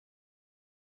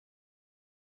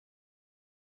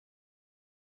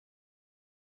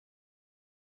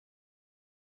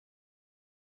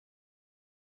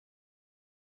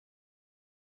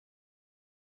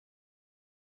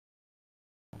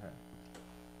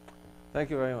Thank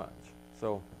you very much.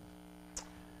 So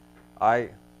I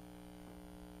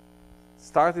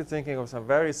started thinking of some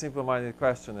very simple-minded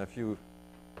question a few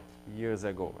years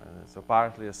ago, and it's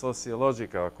partly a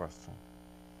sociological question.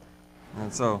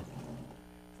 And so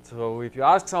if you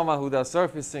ask someone who does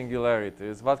surface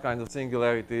singularities, what kind of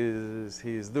singularities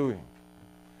he is doing,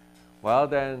 well,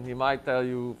 then he might tell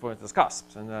you, for instance,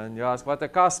 cusps. And then you ask what a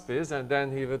cusp is, and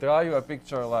then he will draw you a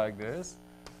picture like this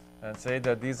and say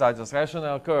that these are just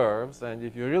rational curves, and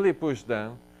if you really push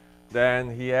them, then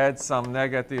he adds some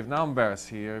negative numbers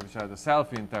here, which are the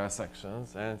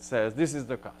self-intersections, and says this is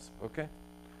the cusp, okay?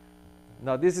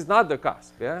 Now, this is not the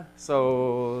cusp, yeah?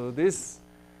 So this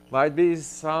might be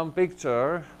some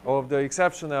picture of the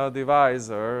exceptional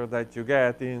divisor that you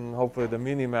get in, hopefully, the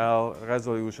minimal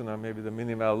resolution or maybe the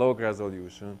minimal log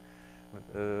resolution.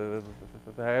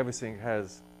 Everything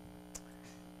has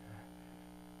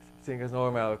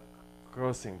normal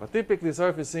crossing. But typically,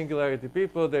 surface singularity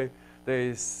people, they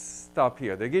stop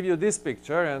here. They give you this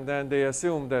picture, and then they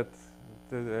assume that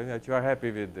you are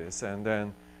happy with this. And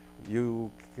then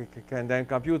you can then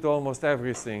compute almost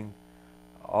everything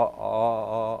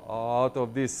out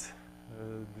of this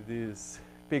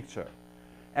picture.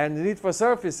 And the need for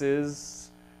surfaces,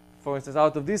 for instance,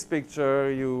 out of this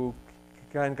picture, you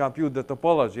can compute the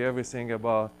topology, everything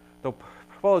about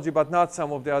topology, but not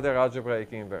some of the other algebraic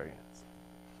invariants.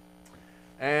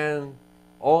 And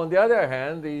on the other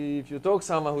hand, if you talk to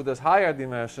someone who does higher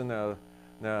dimensional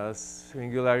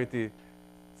singularity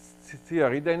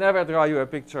theory, they never draw you a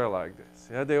picture like this.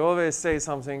 Yeah? They always say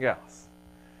something else.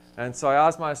 And so I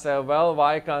asked myself, well,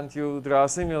 why can't you draw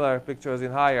similar pictures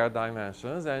in higher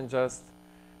dimensions and just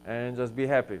be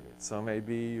happy with it? So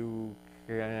maybe you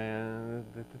can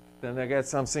then get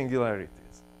some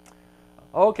singularities.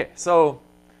 Okay, so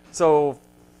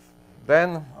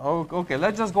then, okay,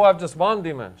 let's just go up just one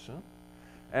dimension.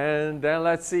 And then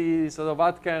let's see sort of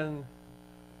what can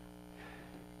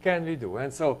we do.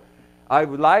 And so I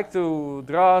would like to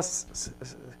draw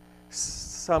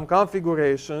some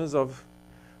configurations of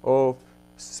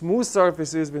smooth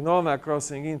surfaces with normal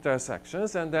crossing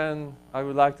intersections, and then I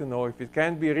would like to know if it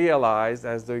can be realized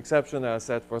as the exceptional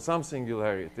set for some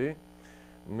singularity.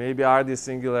 Maybe are these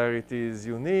singularities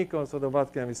unique, or sort of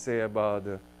what can we say about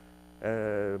the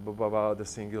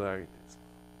singularities?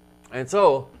 And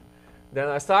so then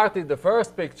I started the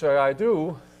first picture I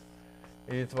drew.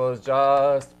 It was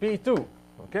just P2,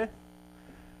 okay?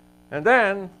 And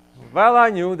then, well,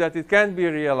 I knew that it can be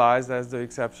realized as the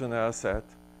exceptional set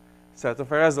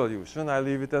of a resolution. I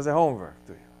leave it as a homework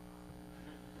to you.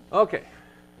 Okay.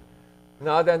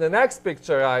 Now then the next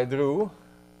picture I drew,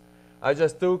 I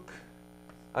just took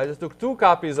two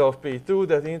copies of P2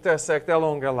 that intersect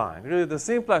along a line. Really the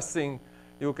simplest thing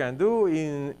you can do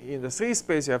in the 3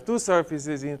 space, you have two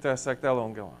surfaces intersect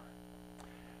along a line.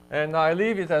 And I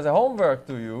leave it as a homework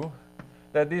to you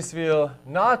that this will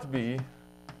not be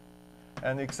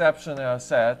an exceptional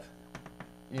set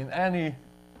in any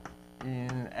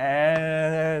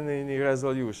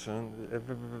resolution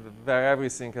where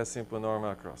everything has simple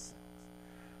normal crossings.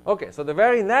 Okay, so the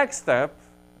very next step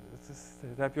is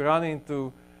that you run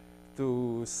into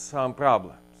some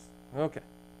problems. Okay.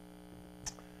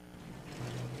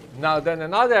 Now then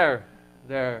another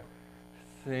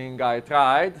thing I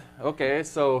tried. Okay,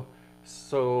 so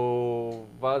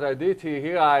what I did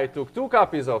here, I took two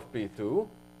copies of P2.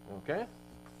 Okay.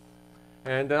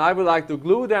 And then I would like to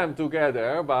glue them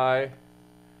together by,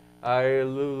 I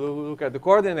look at the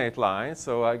coordinate line,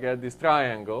 so I get this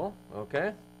triangle,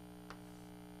 okay?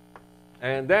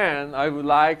 And then I would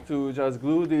like to just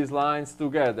glue these lines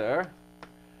together,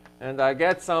 and I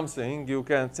get something. You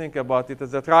can think about it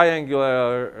as a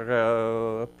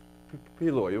triangular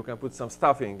pillow. You can put some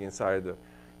stuffing inside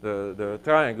the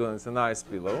triangle, and it's a nice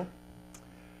pillow.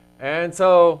 And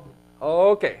so,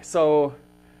 okay, so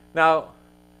now,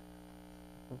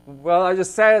 well, I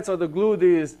just said so to glue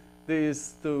these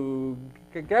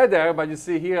together, but you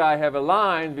see here I have a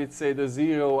line with, say, the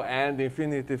 0 and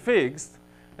infinity fixed.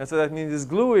 And so that means this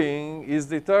gluing is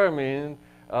determined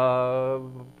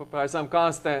by some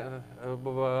constant,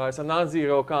 by some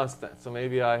non-zero constant. So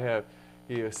maybe I have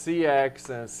here Cx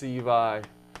and Cy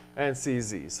and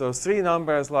Cz. So 3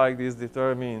 numbers like this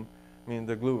determine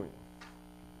the gluing.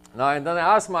 Now, and then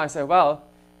I ask myself, well,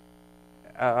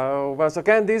 so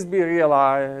can this be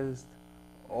realized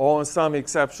on some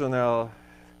exceptional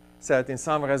set in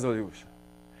some resolution?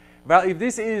 Well, if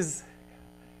this is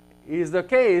the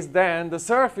case, then the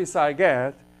surface I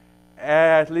get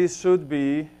at least should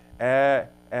be a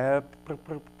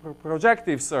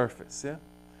projective surface. Yeah?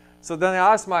 So then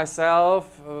I ask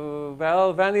myself,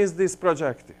 well, when is this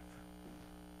projective?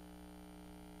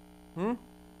 Hmm?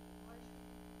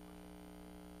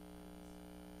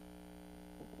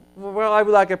 Well, I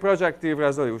would like a projective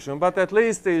resolution, but at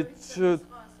least it should.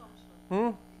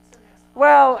 Hmm?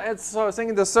 Well, it's so I think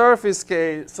in the surface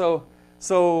case,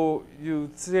 so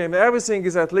you see everything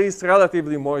is at least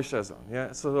relatively Moishe zone.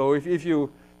 Yeah. So if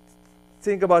you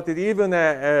think about it, even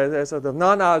a sort of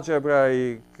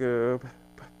non-algebraic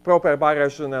proper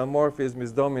birational morphism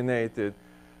is dominated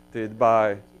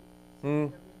by. Hmm?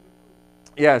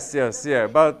 Yes, yes, yeah,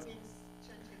 but.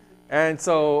 And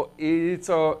so it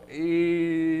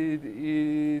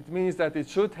means that it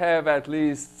should have at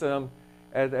least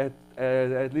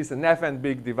at least an F and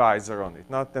big divisor on it.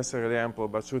 Not necessarily ample,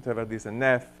 but should have at least an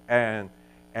F and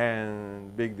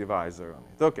big divisor on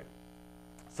it. Okay.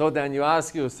 So then you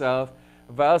ask yourself,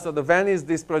 well, so when is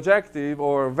this projective,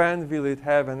 or when will it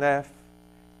have an F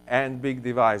and big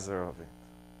divisor of it?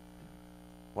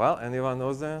 Well, anyone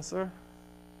knows the answer?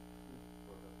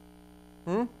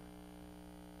 Hmm?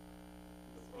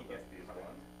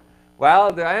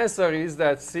 Well, the answer is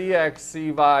that Cx,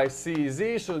 Cy,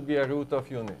 Cz should be a root of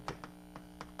unity.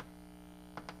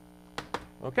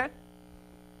 Okay?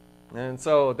 And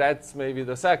so that's maybe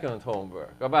the second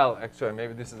homework. Well, actually,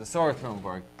 maybe this is the third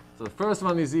homework. So the first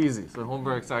one is easy. So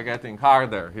homeworks are getting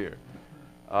harder here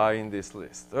in this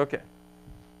list. Okay.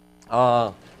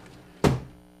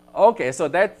 Okay, so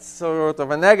that's sort of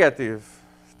a negative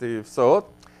thought.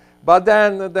 But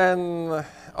then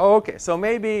okay, so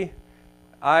maybe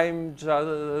I'm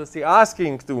just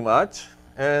asking too much,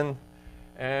 and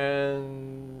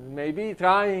maybe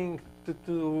trying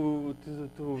to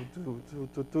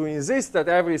insist that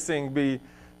everything be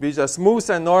just smooth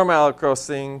and normal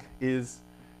crossing is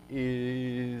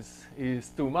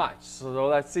too much. So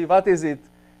let's see what is it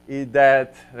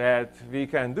that we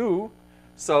can do.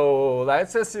 So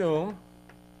let's assume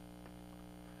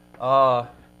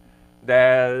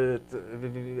that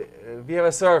we have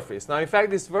a surface. Now, in fact,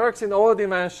 this works in all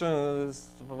dimensions,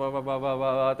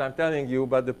 what I'm telling you,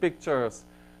 but the pictures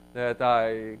that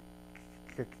I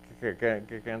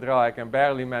can draw, I can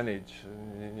barely manage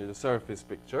in the surface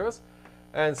pictures.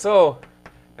 And so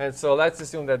let's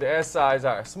assume that the SIs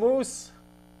are smooth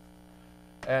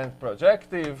and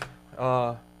projective,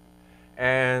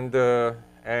 and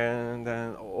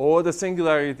then all the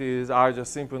singularities are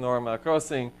just simple normal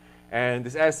crossing, and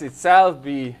this S itself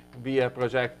be a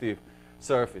projective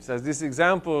surface. As this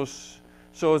example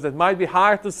shows, that might be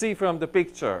hard to see from the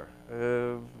picture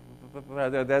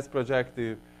whether that's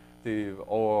projective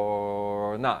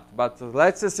or not. But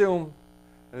let's assume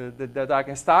that I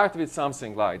can start with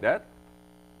something like that.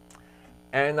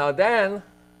 And now then,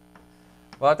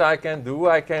 what I can do,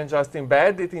 I can just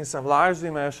embed it in some large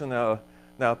dimensional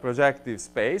projective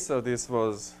space. So this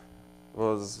was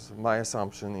my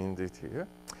assumption indeed here.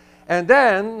 And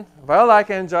then, well, I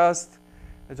can just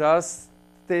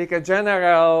take a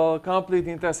general complete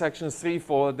intersection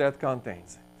threefold that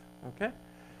contains it. Okay?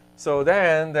 So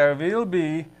then there will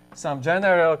be some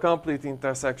general complete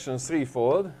intersection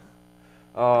threefold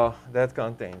that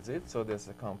contains it. So there's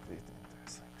a complete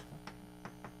intersection.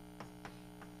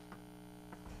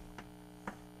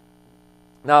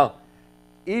 Now,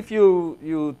 if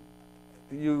you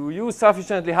use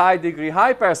sufficiently high degree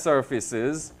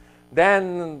hypersurfaces,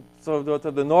 then so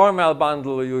the normal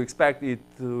bundle, you expect it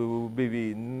to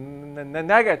be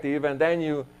negative, and then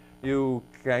you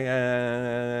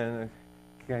can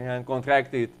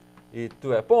contract it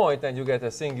to a point, and you get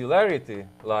a singularity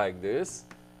like this.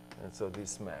 And so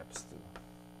this maps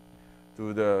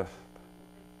to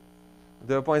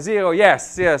the point zero.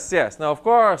 Yes, yes, yes. Now, of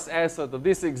course, as sort of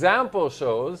this example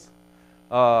shows,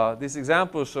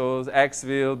 x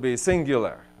will be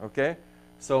singular. Okay,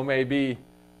 so maybe.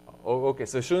 Oh, okay,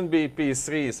 so it shouldn't be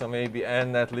P3, so maybe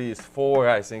n at least 4,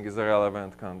 I think, is a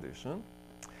relevant condition.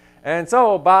 And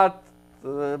so, but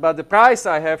the price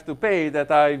I have to pay,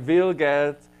 that I will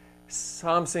get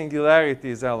some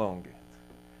singularities along it.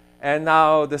 And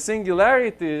now the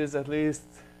singularities, at least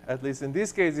in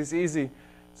this case, is easy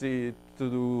to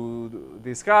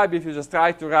describe if you just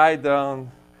try to write down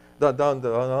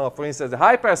for instance, the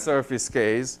hypersurface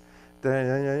case.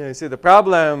 Then you see the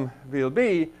problem will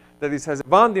be that this has a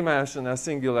one-dimensional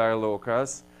singular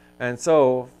locus, and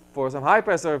so for some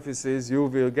hypersurfaces you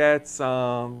will get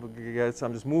some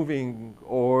just moving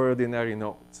ordinary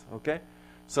nodes. Okay,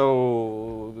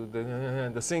 so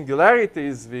the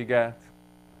singularities we get,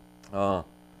 and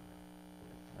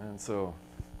so.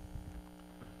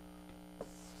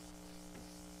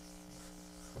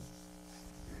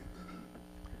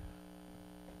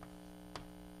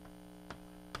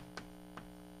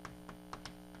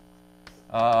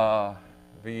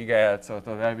 We get sort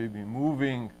of, I will be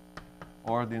moving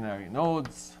ordinary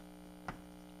nodes.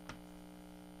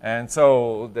 And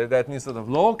so that means sort of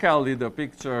locally the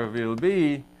picture will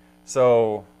be,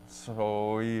 so if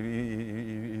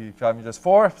I'm just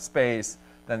fourth space,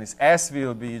 then this S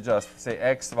will be just say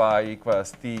xy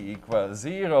equals t equals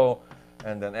 0,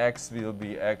 and then x will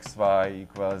be xy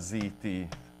equals zt.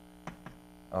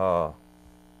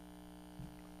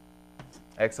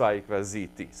 Xy equals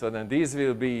zt. So then these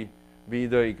will be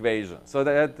the equation. So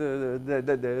that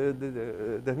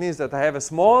means that I have a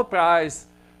small price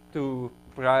to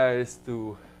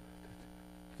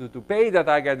pay that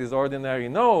I get these ordinary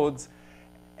nodes,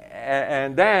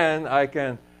 and then I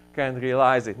can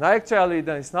realize it. Now actually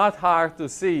then it's not hard to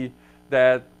see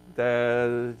that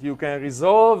you can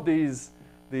resolve these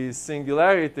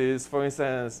singularities, for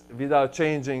instance, without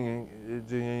changing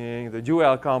the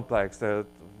dual complex that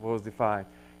was defined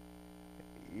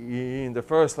in the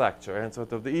first lecture. And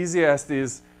sort of the easiest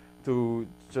is to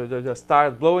just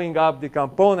start blowing up the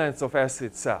components of S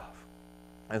itself.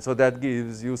 And so that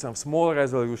gives you some small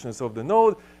resolutions of the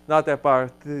node, not a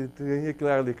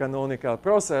particularly canonical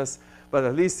process, but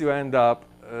at least you end up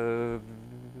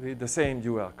with the same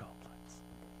dual complex.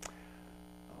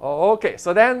 Okay,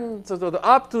 so then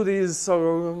up to these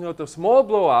small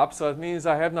blow up, so it means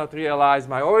I have not realized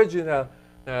my original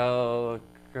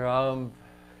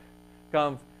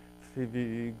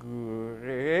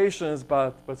configurations,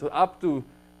 but so up to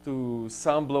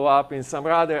some blow up in some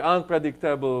rather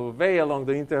unpredictable way along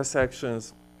the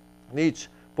intersections. At each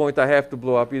point I have to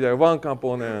blow up either one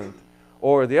component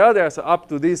or the other. So up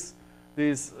to this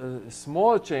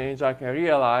small change, I can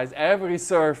realize every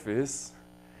surface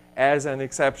as an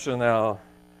exceptional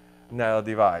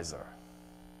divisor.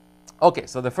 Okay,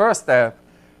 so the first step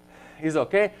is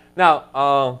okay.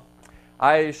 Now,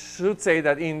 I should say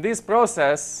that in this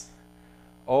process,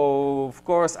 of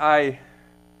course, the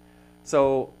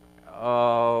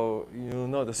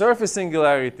surface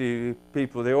singularity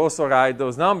people, they also write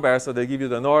those numbers, so they give you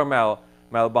the normal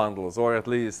bundles, or at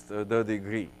least the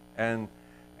degree. And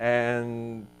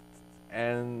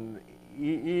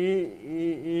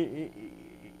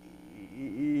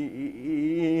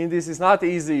this is not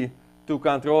easy to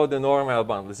control the normal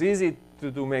bundle. It's easy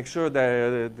to make sure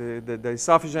that they're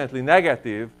sufficiently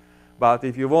negative, but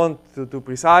if you want to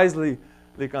precisely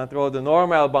control the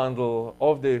normal bundle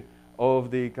of the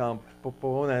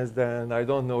components, then I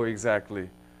don't know exactly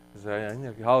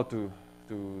how to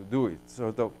do it.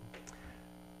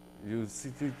 You see,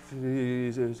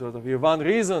 one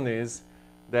reason is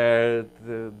that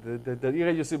the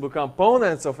irreducible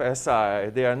components of SI,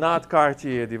 they are not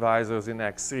Cartier divisors in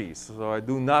X3. So I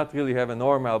do not really have a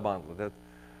normal bundle.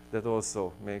 That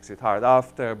also makes it hard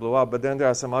after blow up. But then there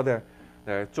are some other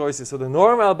choices. So the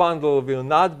normal bundle will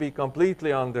not be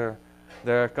completely under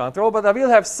their control, but I will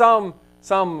have some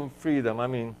freedom. I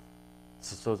mean,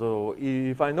 so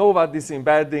if I know what this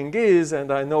embedding is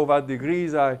and I know what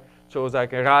degrees I chose, I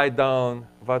can write down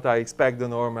what I expect the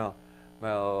normal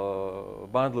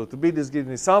bundle to be. This gives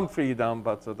me some freedom,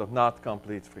 but sort of not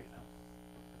complete freedom.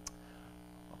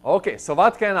 Okay, so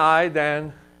what can I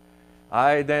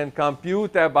then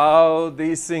compute about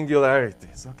these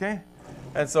singularities? Okay,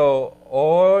 and so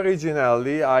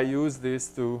originally I used this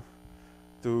to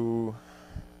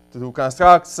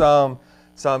construct some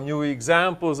new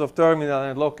examples of terminal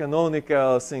and log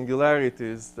canonical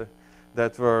singularities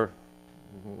that were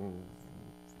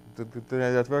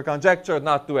conjectured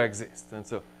not to exist, and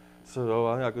so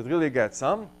I could really get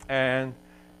some. And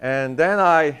then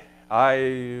I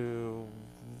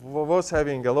was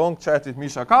having a long chat with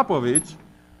Misha Kapovic,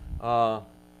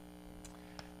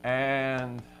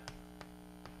 and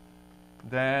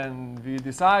then we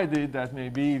decided that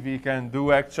maybe we can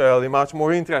do actually much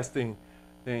more interesting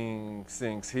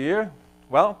things here.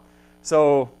 Well,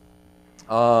 so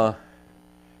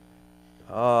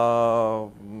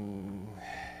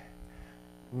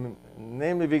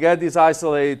namely, we get these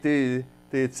isolated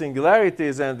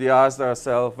singularities, and we asked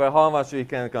ourselves, well, how much we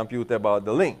can compute about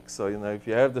the link. So, if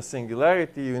you have the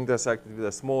singularity, you intersect it with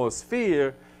a small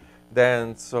sphere,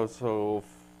 then so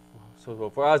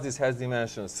for us this has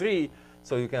dimension 3.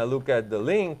 So you can look at the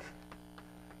link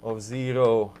of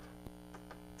 0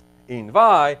 in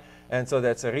Y, and so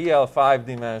that's a real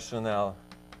 5-dimensional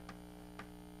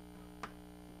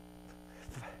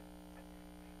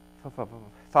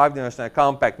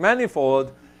compact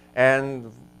manifold.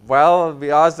 And well,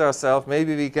 we asked ourselves,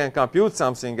 maybe we can compute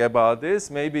something about this.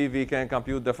 Maybe we can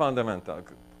compute the fundamental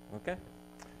group. Okay,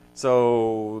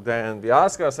 so then we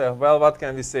ask ourselves, well, what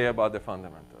can we say about the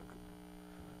fundamental group?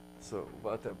 So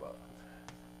what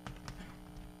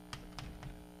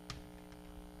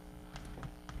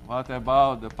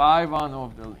about the pi1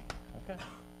 of the link? Okay.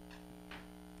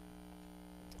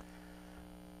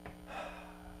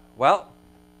 Well,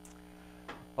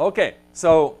 okay.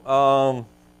 So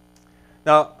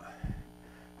now,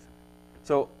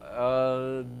 so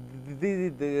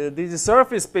these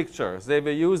surface pictures, they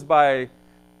were used by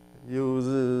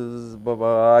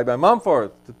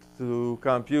Mumford to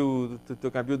compute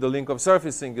the link of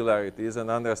surface singularities and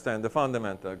understand the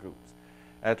fundamental groups,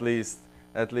 at least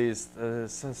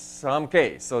some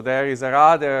case. So there is a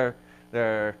rather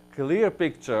clear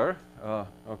picture.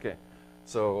 Okay,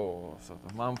 so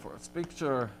the Mumford's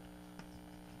picture,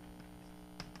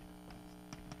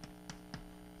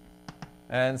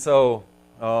 and so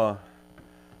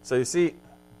you see.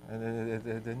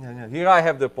 And here I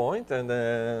have the point, and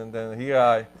then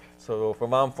here so for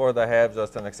Mumford I have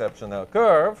just an exceptional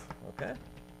curve, okay?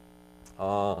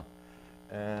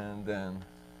 And then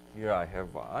here I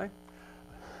have y.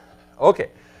 Okay,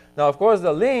 now of course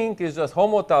the link is just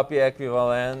homotopy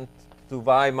equivalent to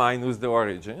y minus the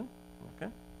origin,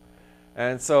 okay?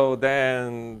 And so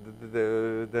then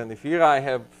if here I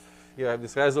have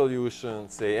this resolution,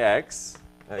 say x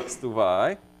to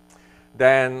y,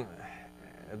 then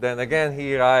again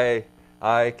here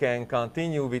I can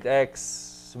continue with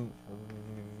x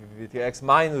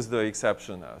minus the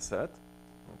exceptional set.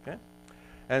 Okay,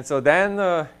 and so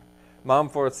then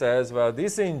Mumford says, well,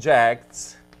 this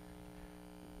injects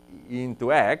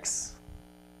into x,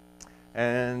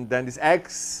 and then this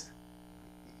x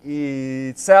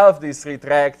itself this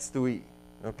retracts to e.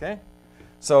 Okay,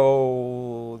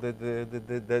 so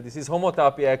this is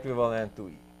homotopy equivalent to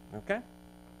e. Okay.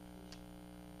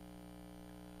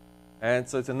 And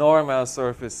so it's a normal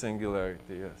surface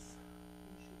singularity, yes.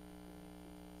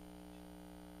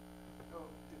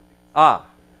 Ah,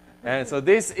 and so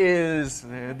this is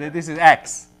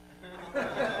x.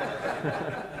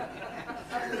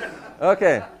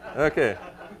 Okay,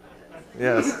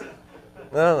 yes.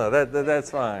 No,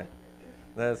 that's fine.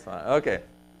 That's fine. Okay,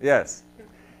 yes.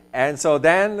 And so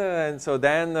then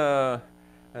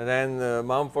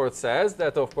Mumford says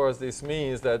that, of course, this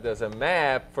means that there's a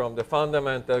map from the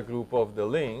fundamental group of the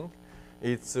link.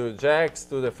 It surjects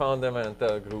to the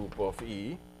fundamental group of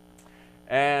E.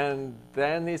 And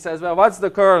then he says, well, what's the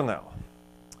kernel?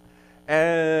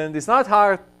 And it's not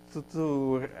hard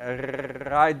to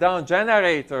write down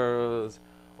generators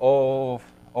of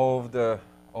the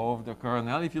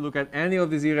kernel. If you look at any of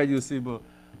these irreducible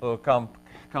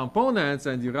components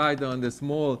and you write down the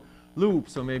small loop,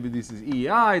 so maybe this is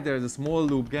EI, there's a small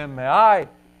loop gamma I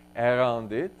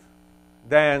around it,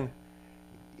 then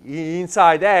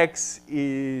inside X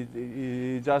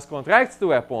it just contracts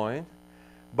to a point,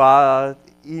 but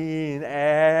in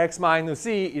X minus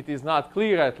E it is not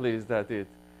clear at least that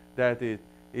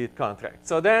it contracts.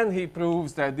 So then he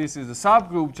proves that this is a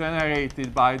subgroup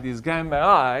generated by these gamma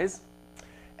I's,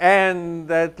 and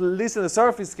that at least in the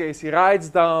surface case he writes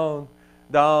down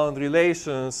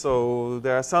relations, so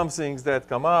there are some things that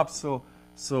come up. So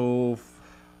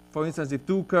for instance, if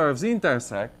two curves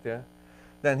intersect, yeah,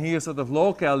 then here sort of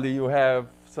locally you have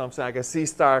something like a C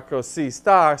star cross C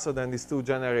star, so then these two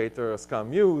generators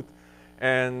commute,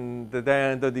 and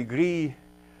then the degree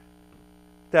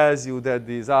tells you that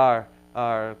these are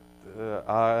in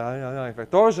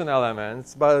fact torsion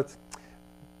elements, but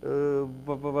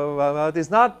it's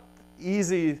not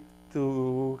easy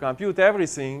to compute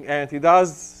everything, and he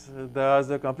does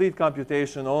the complete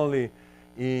computation only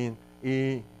in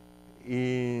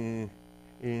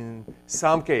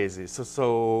some cases.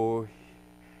 So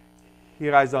he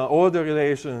writes down all the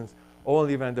relations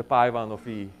only when the pi1 of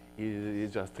E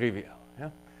is just trivial.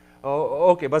 Yeah?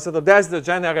 Okay, but sort of that's the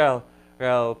general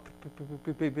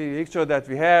picture that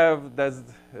we have. That's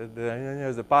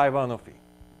the pi1 of E.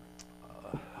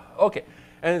 Okay,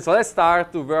 and so let's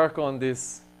start to work on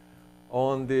this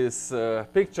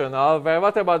picture now.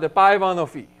 What about the pi1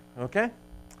 of E? Okay,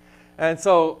 and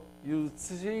so you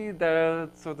see that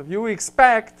sort of you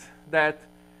expect that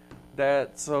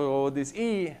so this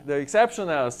E, the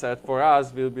exceptional set for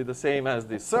us, will be the same as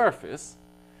the surface,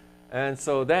 and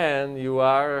so then you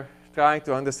are trying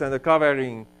to understand the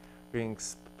covering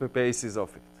spaces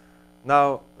of it.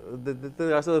 Now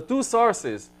there are sort of two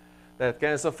sources that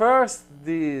can. So first,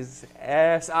 these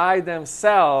Si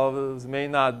themselves may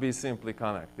not be simply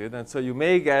connected, and so you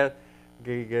may get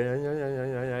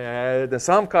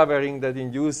some covering that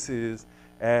induces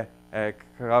a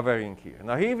covering here.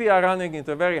 Now here we are running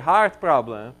into a very hard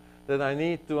problem that I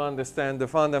need to understand the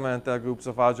fundamental groups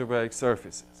of algebraic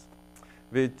surfaces,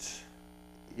 which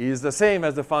is the same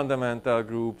as the fundamental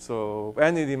groups of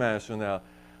any dimensional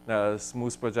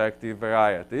smooth projective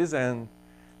varieties, and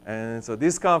And so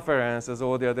this conference, as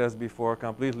all the others before,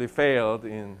 completely failed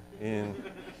in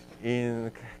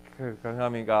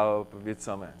coming out with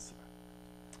some answer.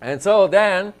 And so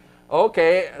then,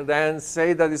 okay, then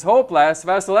say that it's hopeless.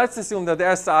 Well, so let's assume that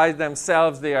the SIs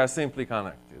themselves, they are simply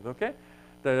connected, okay?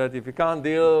 That if you can't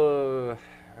deal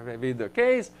with the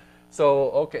case,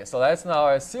 so, okay, so let's now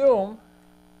assume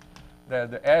that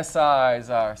the SIs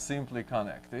are simply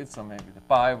connected. So maybe the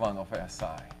pi 1 of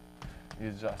SI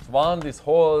is just 1. This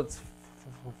holds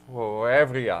for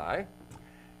every I.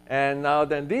 And now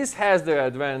then this has the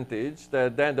advantage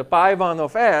that then the pi 1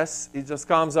 of S, it just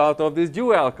comes out of this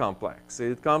dual complex.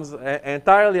 It comes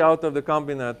entirely out of the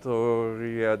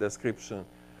combinatorial description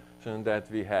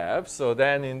that we have. So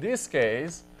then in this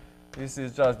case, this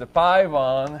is just the pi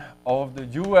 1 of the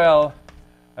dual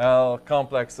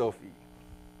complex of E.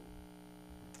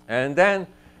 And then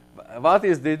what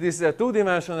is this? This is a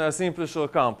two-dimensional simplicial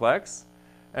complex.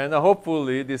 And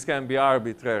hopefully this can be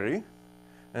arbitrary.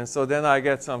 And so then I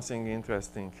get something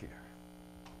interesting here.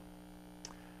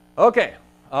 Okay.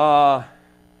 Now,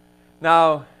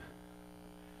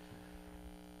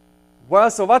 well,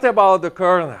 so what about the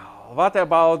kernel? What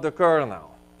about the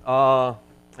kernel?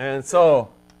 And so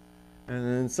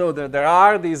there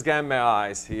are these gamma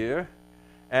i's here.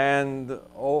 And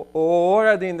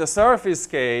already in the surface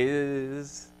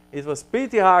case, it was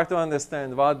pretty hard to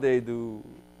understand what they do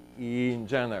in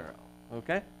general.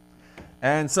 Okay?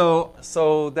 And so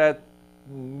that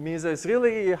means it's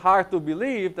really hard to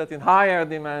believe that in higher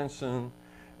dimension,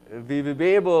 we will be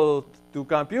able to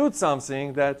compute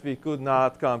something that we could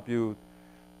not compute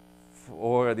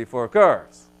already for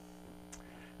curves.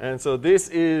 And so this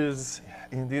is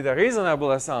indeed a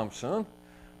reasonable assumption.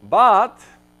 But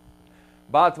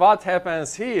what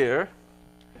happens here,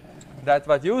 that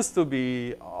what used to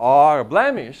be our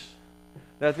blemish,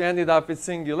 that we ended up with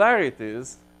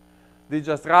singularities, they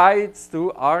just rides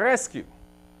to our rescue.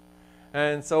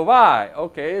 And so why?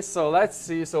 Okay, so let's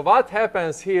see. So what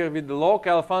happens here with the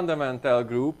local fundamental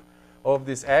group of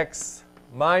this x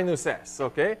minus s,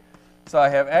 okay? So I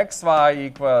have xy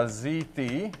equals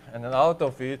zt, and then out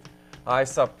of it, I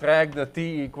subtract the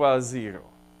t equals 0.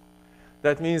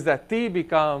 That means that t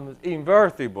becomes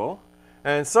invertible.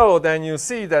 And so then you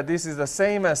see that this is the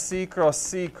same as c cross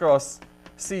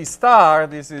c star.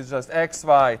 This is just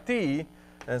xy t.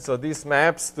 And so this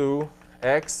maps to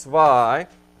x, y.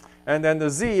 And then the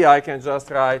z, I can just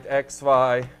write x,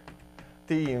 y,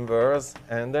 t inverse,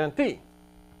 and then t.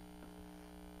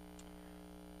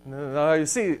 Now you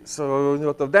see, so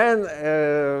then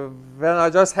when I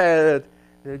just had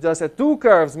two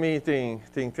curves meeting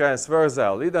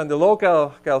transversally, then the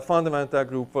local fundamental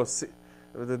group was,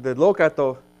 the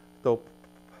local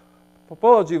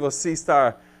topology was c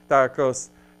star cross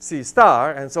c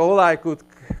star. And so all I could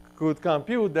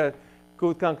conclude that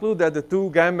the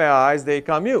two gamma i's, they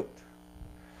commute.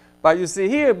 But you see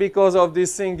here, because of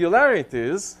these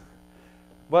singularities,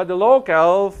 but the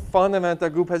local fundamental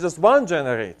group has just one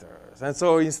generator. And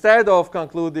so instead of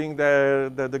concluding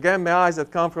that the gamma i's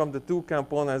that come from the two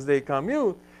components, they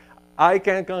commute, I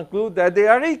can conclude that they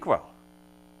are equal.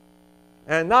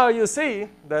 And now you see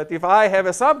that if I have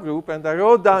a subgroup and I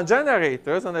wrote down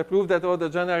generators and I prove that all the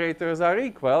generators are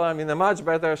equal, I'm in a much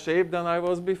better shape than I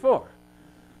was before.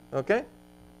 Okay?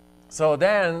 So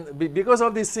then, because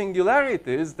of these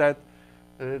singularities that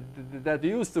we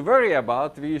used to worry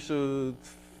about, we should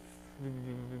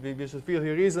feel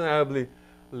reasonably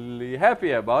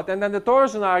happy about. And then the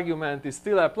torsion argument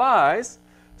still applies.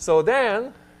 So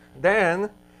then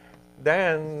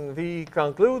we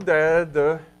conclude that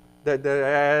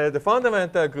the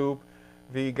fundamental group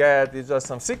we get is just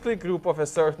some cyclic group of a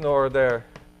certain order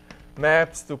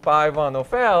maps to pi 1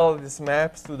 of L. This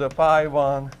maps to the pi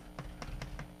 1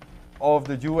 of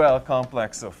the dual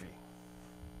complex of E.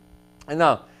 And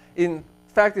now, in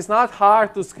fact, it's not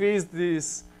hard to squeeze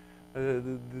this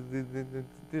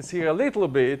here a little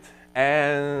bit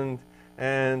and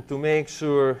to make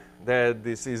sure that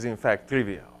this is in fact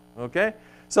trivial. Okay?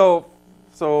 So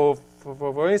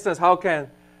for instance, how can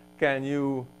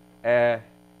you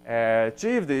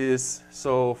achieve this?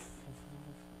 So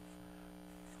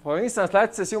for instance,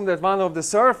 let's assume that one of the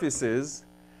surfaces,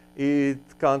 it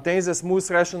contains a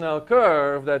smooth rational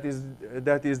curve that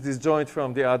is disjoint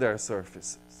from the other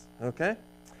surfaces. Okay?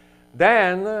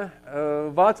 Then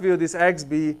what will this x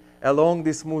be along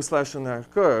this smooth rational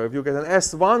curve? You get an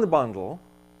S1 bundle.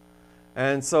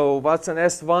 And so what's an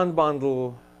S1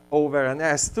 bundle over an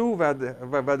S2,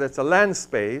 where that's a length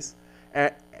space,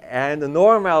 and a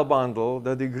normal bundle,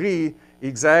 the degree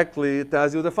exactly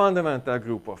tells you the fundamental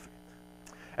group of it.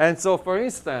 And so, for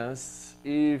instance,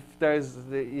 if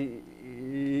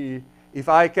if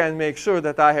I can make sure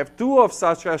that I have two of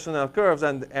such rational curves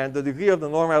and the degree of the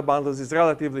normal bundles is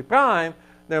relatively prime,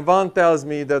 then one tells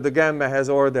me that the gamma has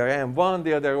order m1,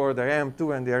 the other order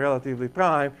m2, and they are relatively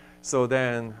prime. So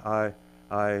then I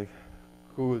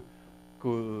could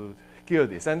kill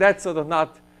this. And that's sort of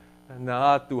not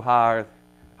too hard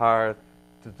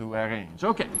to arrange.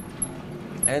 Okay.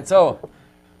 And so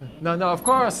now of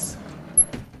course,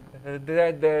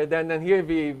 then here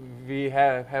we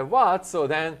have what? So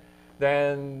then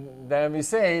we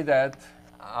say that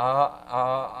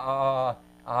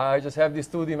I just have this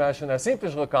two-dimensional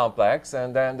simplicial complex,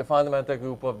 and then the fundamental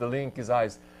group of the link is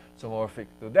isomorphic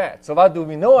to that. So what do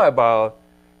we know about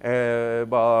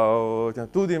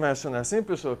two-dimensional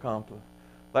simplicial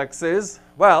complexes?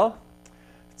 Well,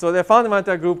 so the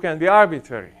fundamental group can be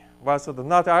arbitrary. Well, so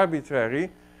not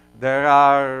arbitrary. There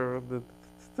are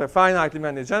finitely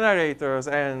many generators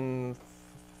and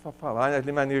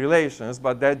finitely many relations,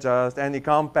 but that's just any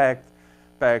compact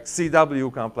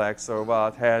CW complex or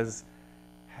what has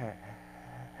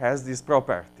this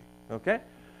property. Okay,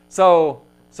 so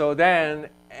then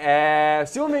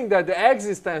assuming that the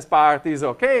existence part is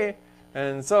okay,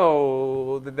 and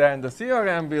so then the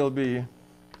theorem will be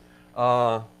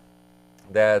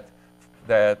that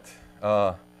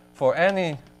for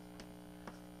any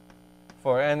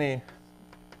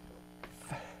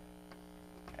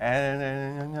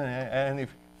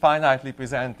finitely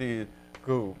presented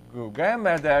group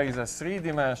gamma, there is a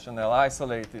three-dimensional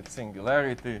isolated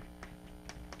singularity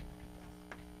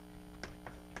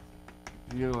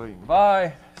zeroing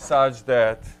y such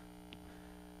that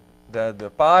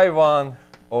the pi 1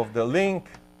 of the link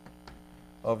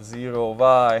of 0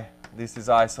 y, this is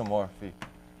isomorphic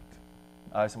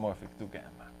to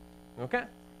gamma. Okay?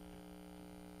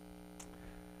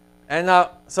 And now,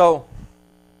 so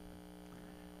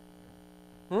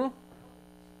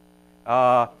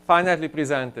finitely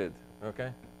presented.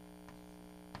 Okay?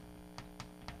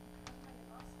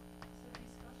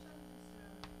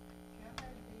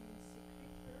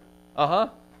 Uh-huh.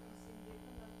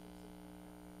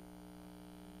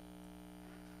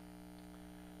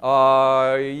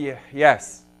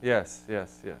 Yes. Yeah.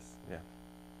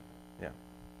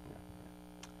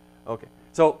 Okay.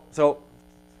 So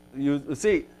you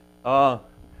see, the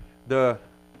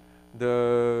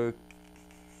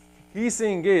key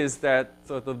thing is that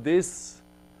sort of this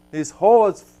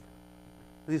holds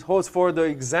for the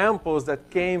examples that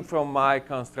came from my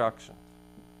construction.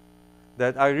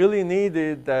 That I really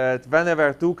needed that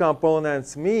whenever two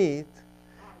components meet,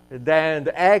 then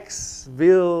the x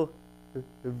will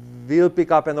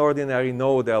pick up an ordinary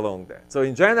node along that. So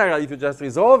in general, if you just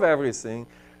resolve everything,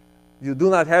 you do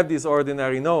not have these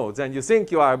ordinary nodes, and you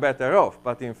think you are better off.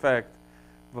 But in fact,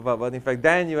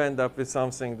 then you end up with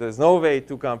something there's no way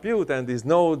to compute, and these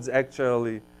nodes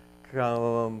actually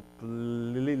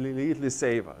completely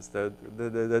save us. The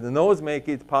nodes make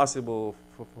it possible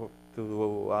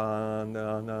to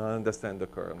understand the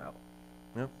kernel.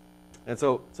 Yeah? And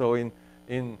so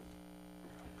in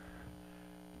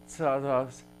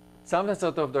some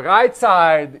sort of the right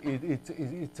side,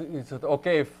 it's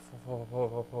okay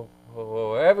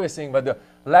for everything, but the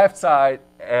left side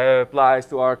applies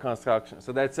to our construction.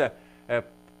 So that's a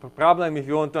problem if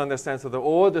you want to understand sort of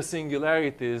all the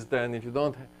singularities. Then if you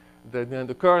don't, then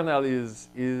the kernel is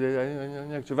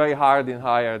actually very hard in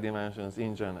higher dimensions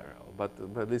in general. But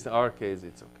at least in our case,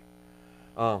 it's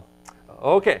okay.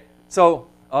 Okay. So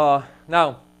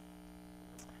now,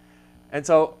 and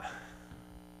so.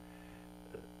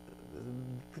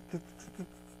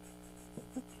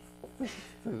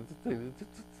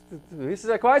 This is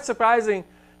a quite surprising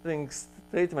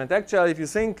statement. Actually, if you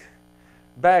think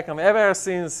back, I mean, ever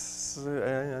since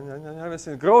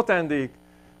Grothendieck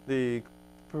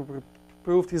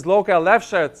proved his local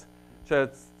Lefschetz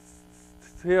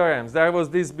theorems, there was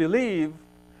this belief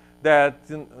that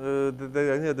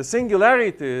the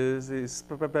singularities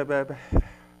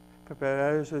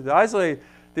the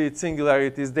isolated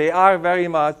singularities, they are very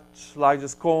much like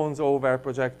just cones over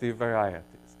projective varieties.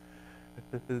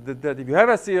 That if you have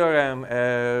a theorem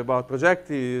about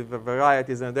projective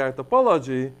varieties and their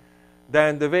topology,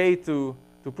 then the way to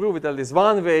prove it, at least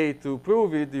one way to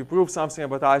prove it, you prove something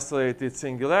about isolated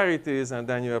singularities, and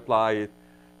then you apply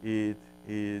it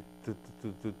to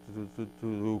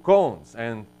cones.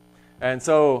 And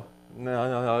so,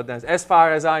 as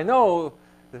far as I know,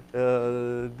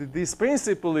 this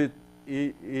principle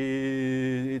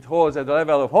it holds at the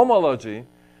level of homology,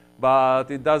 but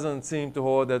it doesn't seem to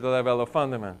hold at the level of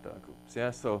fundamental groups.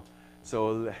 Yeah, so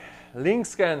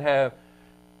links can have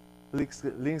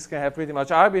pretty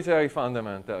much arbitrary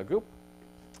fundamental group,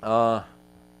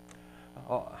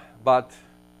 but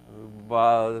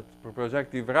while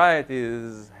projective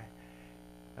varieties,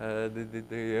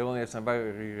 they only have some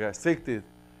very restricted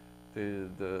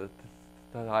the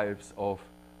types of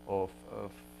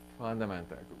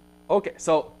fundamental group. Okay,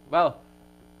 so, well,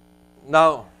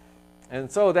 now,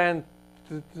 and so then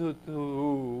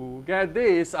to get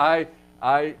this, I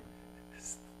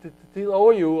still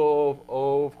owe you,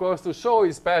 of course, to show,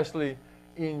 especially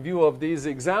in view of these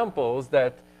examples,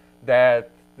 that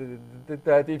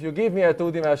if you give me a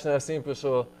two-dimensional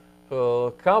simple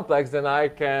complex, then I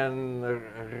can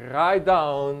write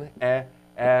down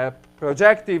a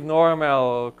projective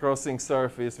normal crossing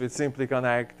surface with simply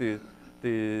connected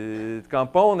the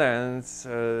components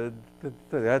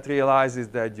that realizes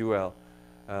that dual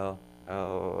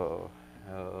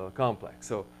complex.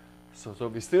 So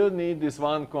we still need this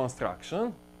one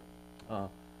construction.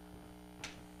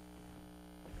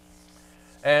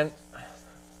 And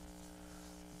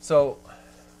so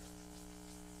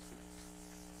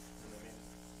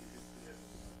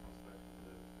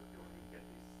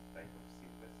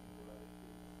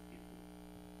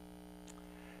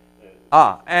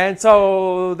and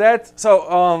so that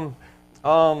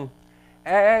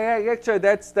actually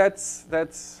that's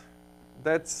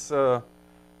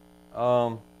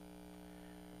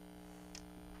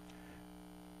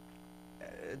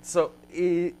so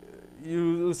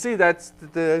you see that's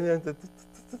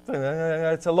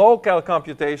it's a local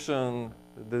computation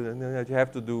that you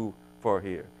have to do for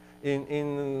here.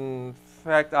 In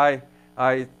fact, I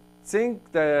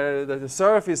think that the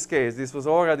surface case, this was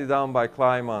already done by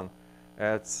Kleiman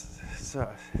at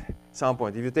some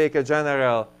point. If you take a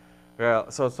general,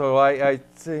 so I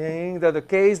think that the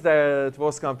case that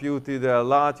was computed a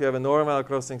lot, you have a normal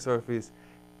crossing surface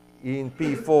in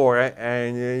P4,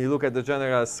 and you look at the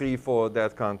general 3-4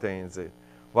 that contains it.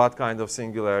 What kind of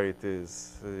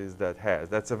singularities is that has?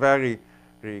 That's a very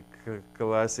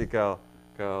classical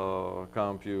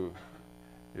computation.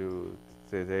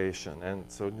 And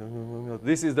so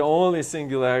this is the only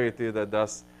singularity that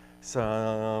does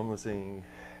something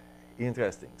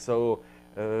interesting. So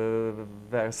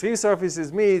where 3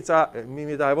 surfaces meet, I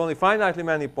have only finitely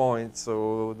many points,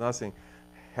 so nothing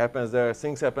happens there.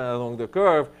 Things happen along the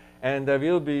curve, and there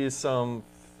will be some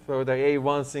further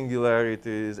A1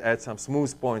 singularities at some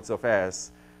smooth points of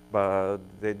S, but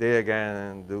they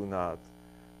again do not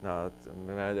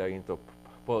matter in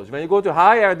topology. When you go to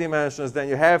higher dimensions, then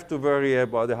you have to worry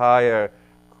about the higher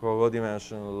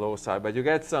co-dimensional loci, but you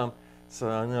get some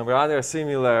rather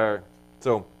similar.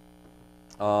 So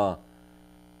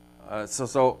at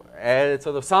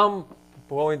sort of some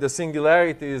point, the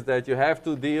singularities that you have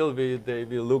to deal with, they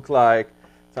will look like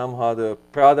somehow the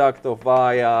product of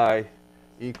yi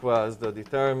equals the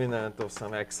determinant of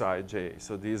some xij.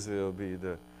 So these will be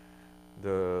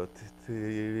the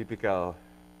typical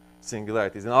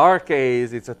singularities. In our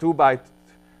case, it's a 2 by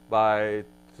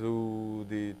 2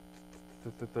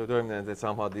 determinant that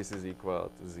somehow this is equal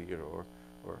to 0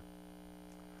 or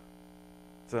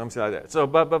something like that. So,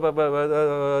 but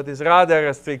it's rather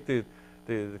restricted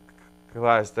the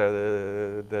class that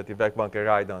the Beckman can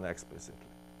write down explicitly.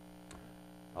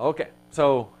 Okay,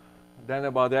 so then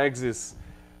about the existence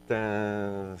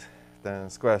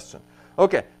question.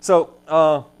 Okay, so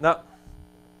now,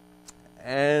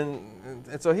 and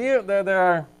so here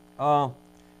there are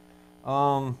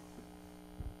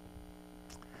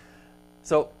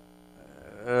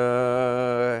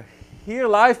here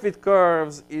life with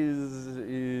curves is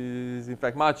in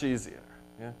fact much easier.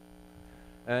 Yeah?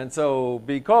 And so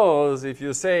because if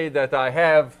you say that I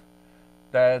have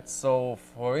that, so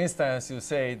for instance you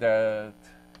say that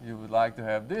you would like to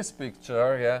have this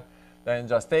picture, yeah, then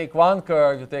just take one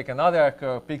curve, you take another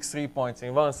curve, pick 3 points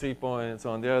in one, 3 points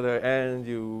on the other, and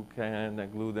you can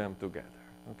glue them together.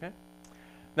 Okay?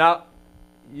 Now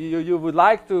you would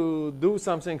like to do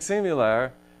something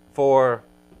similar for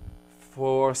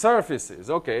surfaces.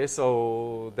 Okay,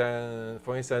 so then,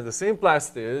 for instance, the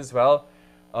simplest is, well,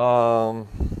 so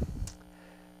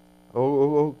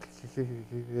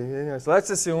let's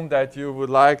assume that you would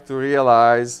like to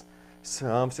realize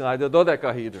something like the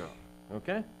dodecahedron.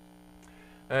 Okay?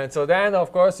 And so then,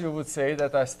 of course, you would say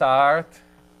that I start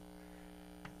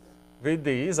with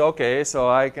these. Okay, so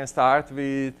I can start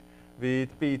with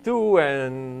P2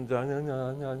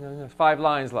 and 5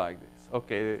 lines like this.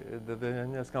 Okay,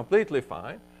 that's completely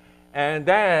fine. And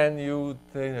then you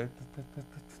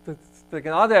take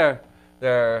another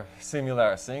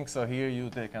similar thing. So here you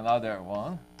take another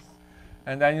one.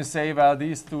 And then you say, well,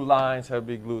 these 2 lines have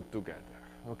been glued together.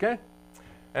 Okay?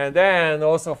 And then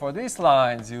also for these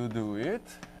lines, you do it.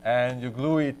 And you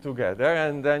glue it together.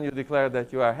 And then you declare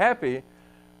that you are happy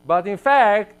But in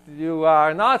fact, you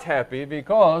are not happy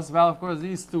because, well, of course,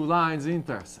 these two lines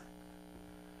intersect.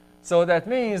 So that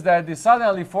means that this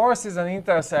suddenly forces an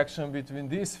intersection between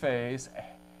this phase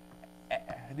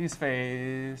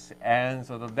and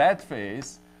sort of that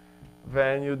phase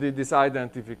when you did this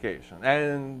identification.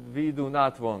 And we do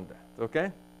not want that,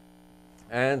 okay?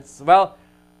 And well,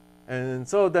 and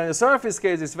so then the surface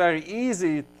case is very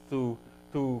easy to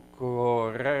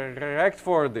correct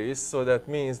for this. So that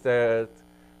means that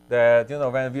you know,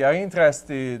 when we are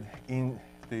interested in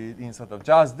sort of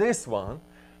just this one,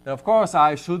 then of course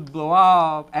I should blow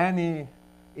up any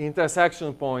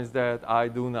intersection points that I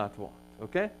do not want.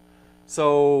 Okay,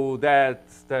 so that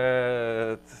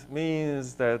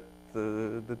means that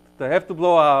I have to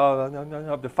blow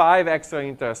up the 5 extra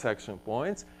intersection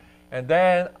points, and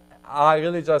then I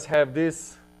really just have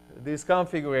this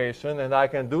configuration, and I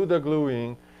can do the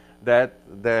gluing that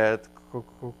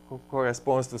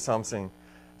corresponds to something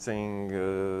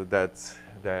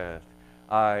that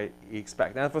I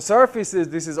expect. And for surfaces,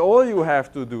 this is all you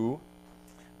have to do.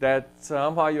 That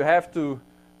somehow you have to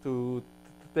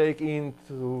take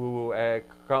into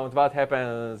account what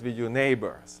happens with your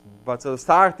neighbors. But so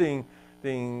starting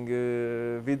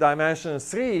with dimension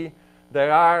 3,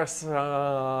 there are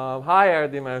some higher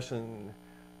dimensional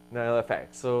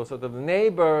effects. So the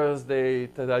neighbors, they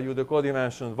tell you the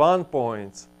codimension 1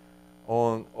 points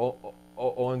on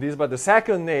this, but the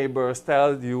second neighbors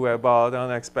tell you about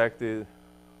unexpected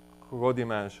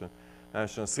codimension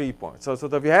 3 points. So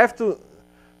that we have to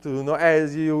know,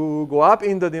 as you go up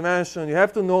in the dimension, you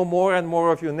have to know more and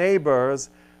more of your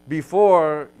neighbors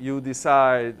before you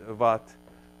decide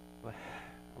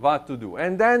what to do.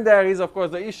 And then there is, of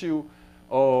course, the issue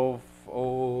of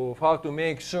how to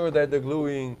make sure that the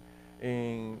gluing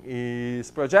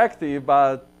is projective,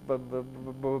 but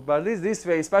at least this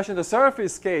way, especially in the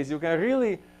surface case, you can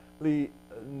really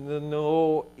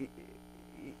know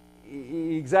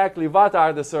exactly what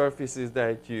are the surfaces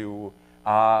that you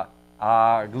are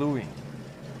gluing.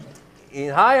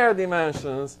 In higher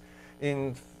dimensions,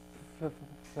 in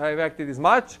fact, it is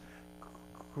much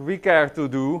quicker to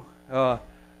do.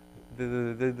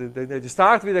 You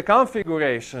start with a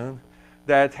configuration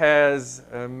that has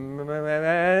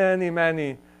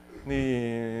many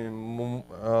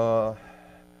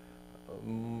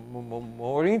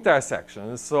more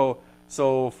intersections. So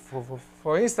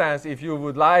for instance, if you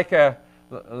would like a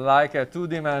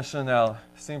two-dimensional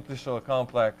simplicial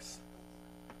complex,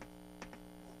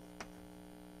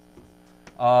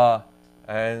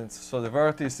 and so the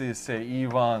vertices say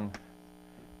E1,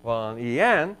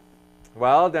 En,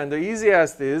 well, then the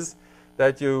easiest is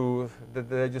that you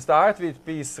start with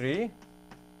P3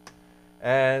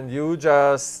 and you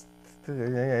just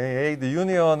take the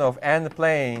union of n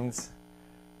planes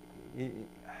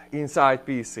inside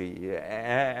P3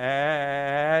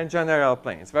 and general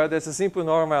planes. Well, there's a simple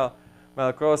normal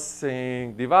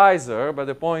crossing divisor, but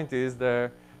the point is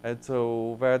there, and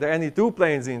so where there any 2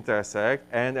 planes intersect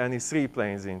and any 3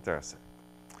 planes intersect.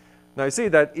 Now you see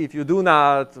that if you do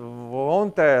not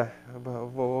want a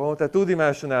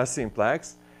two-dimensional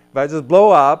simplex, but just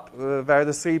blow up where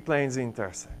the 3 planes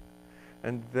intersect.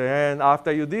 And then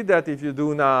after you did that, if you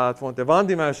do not want a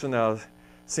one-dimensional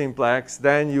simplex,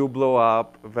 then you blow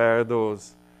up where where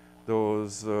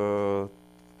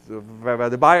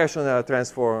the birational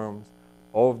transforms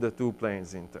of the 2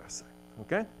 planes intersect.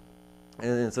 Okay,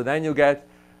 and so then you get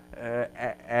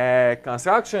a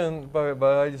construction,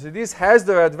 but you see this has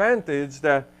the advantage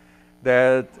that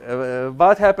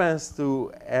what happens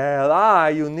to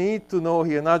Li, you need to know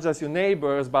here not just your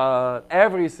neighbors, but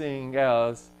everything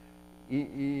else in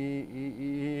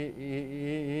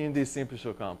this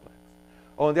simplicial complex.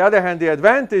 On the other hand, the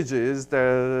advantage is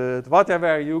that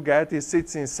whatever you get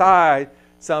sits inside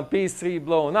some P3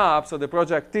 blown up, so the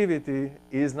projectivity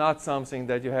is not something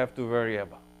that you have to worry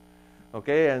about.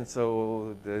 Okay, and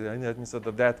so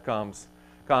that comes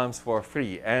for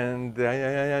free. And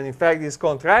in fact, this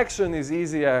contraction is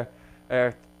easier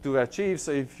to achieve.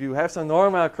 So if you have some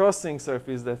normal crossing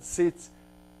surface that sits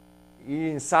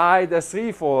inside a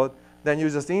threefold, then you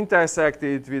just intersect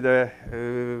it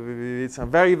with some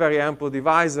very, very ample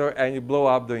divisor, and you blow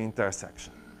up the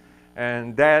intersection.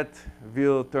 And that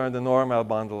will turn the normal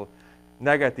bundle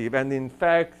negative. And in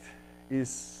fact,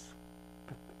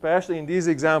 especially in this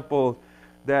example,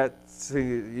 that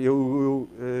gives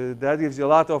you a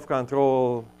lot of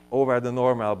control over the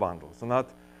normal bundle. So not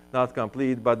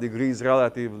complete, but degrees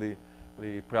relatively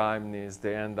primeness,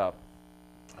 they end up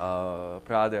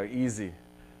rather easy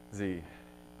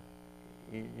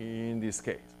in this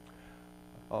case.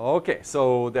 Okay,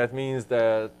 so that means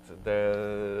that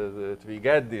we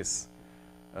get this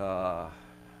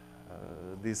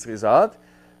this result.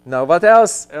 Now, what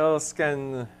else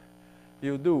can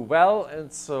you do? Well,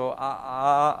 and so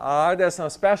are there some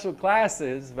special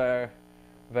classes where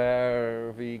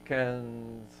we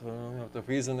can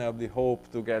reasonably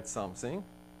hope to get something?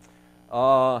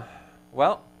 Well,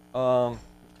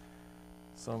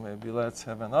 so maybe let's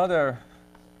have another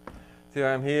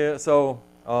theorem here. So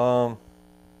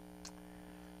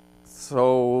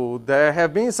there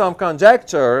have been some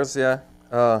conjectures, yeah,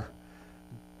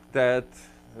 that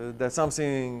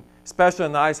something special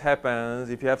nice happens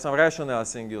if you have some rational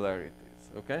singularities.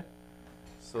 Okay.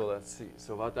 So let's see.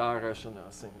 So what are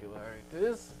rational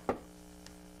singularities?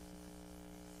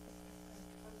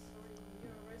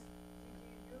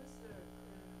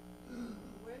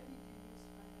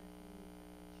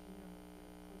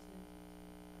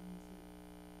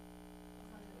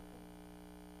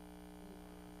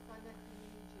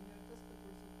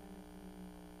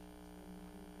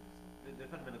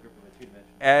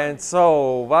 And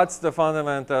so, what's the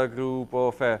fundamental group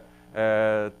of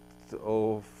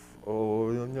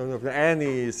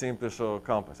any simple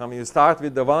complex? I mean, you start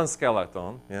with the one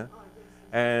skeleton, yeah,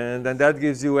 and then that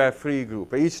gives you a free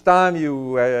group. Each time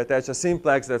you attach a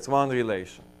simplex, that's one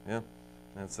relation, yeah,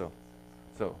 and so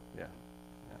yeah.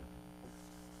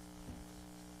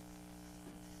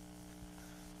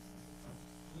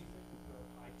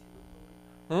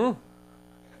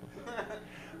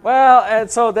 Well, and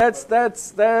so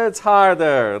that's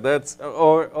harder. That's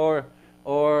or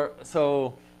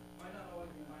so.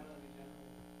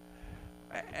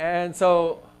 And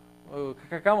so,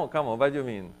 come on. What do you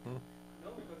mean?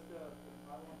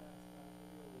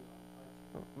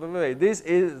 Wait, this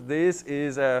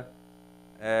is a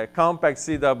compact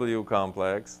CW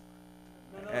complex.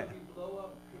 No, if you blow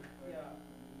up, yeah.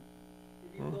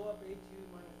 If you blow up A2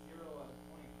 minus 0 out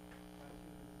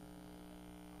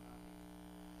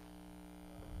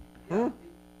of 20.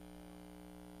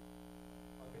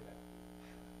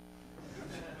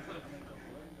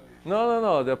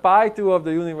 No. The pi2 of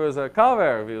the universal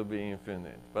cover will be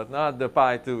infinite, but not the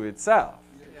pi2 itself.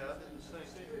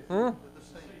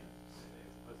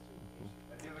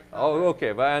 Oh,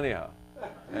 okay, but anyhow.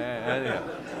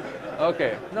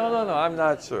 Okay. No, I'm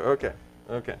not sure. Okay.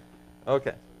 But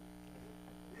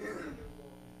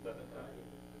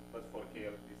for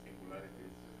here, the singularity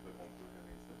is the conclusion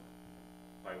is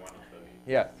by one of the links.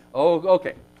 Yeah. Oh,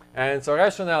 okay. And so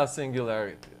rational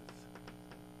singularities.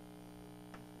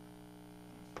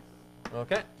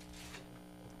 Okay.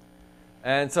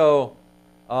 And so,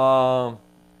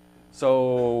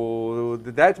 so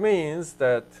that means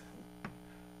that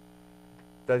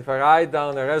if I write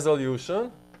down a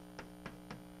resolution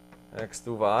x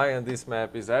to y, and this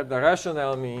map is F, the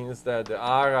rationale means that the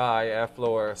Ri f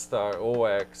lower star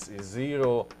Ox is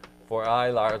 0 for I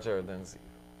larger than 0.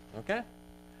 Okay?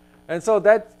 And so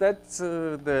it's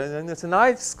a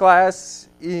nice class.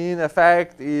 In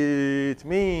effect, it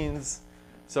means,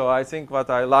 so I think what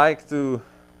I like to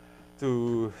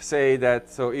say that,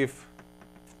 so if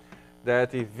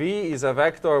V is a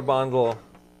vector bundle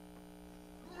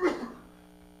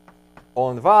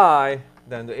on Y,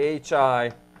 then the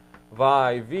HI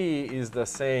YV is the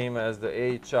same as the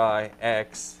HI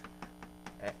X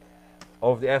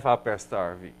of the F upper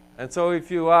star V. And so if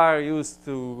you are used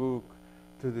to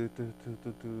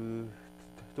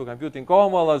computing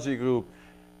cohomology group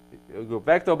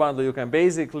vector bundle, you can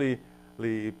basically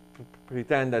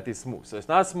pretend that it's smooth. So it's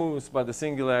not smooth, but the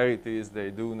singularities, they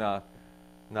do not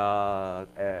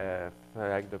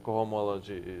affect the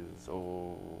cohomology is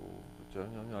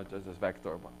just as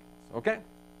vector bundles. Okay?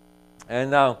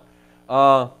 And now,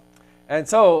 and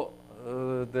so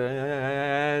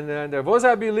there was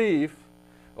a belief,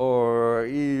 or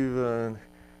even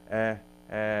a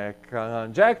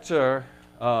conjecture,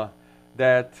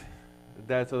 that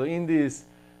in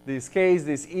this case,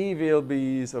 this E will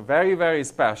be so very, very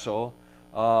special,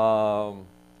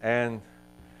 and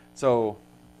so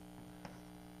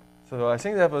I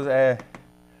think that was a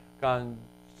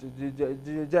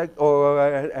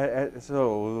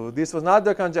so this was not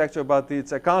the conjecture, but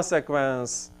it's a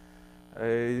consequence.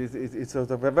 It's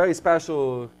a very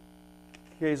special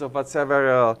case of what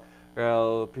several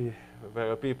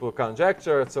people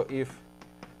conjectured. So if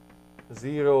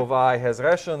 0y has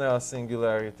rational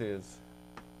singularities,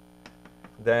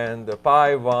 then the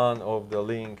pi1 of the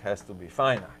link has to be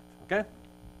finite. Okay?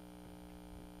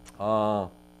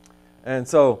 And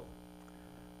so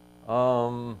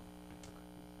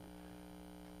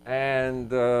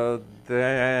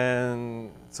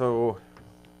then so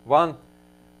one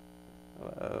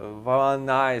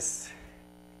nice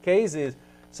case is,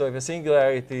 so if a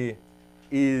singularity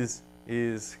is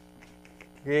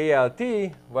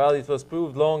KLT, well, it was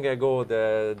proved long ago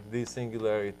that these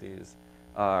singularities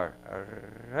are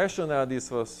rational. This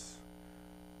was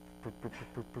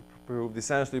proved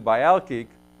essentially by Elkick.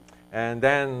 And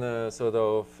then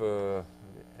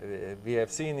we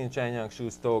have seen in Chen-Yang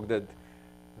Shu's talk that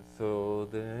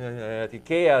the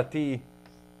KLT,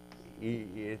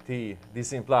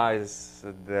 this implies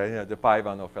that the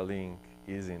pi1 of a link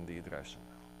is indeed rational.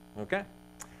 Okay?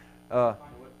 The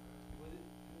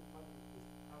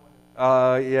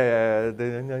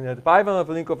pi1 of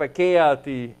a link of a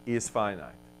KLT is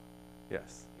finite.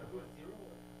 Yes.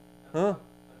 Huh?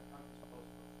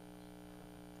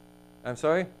 I'm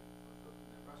sorry?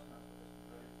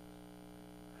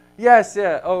 Yes,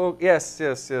 yeah. Oh, yes.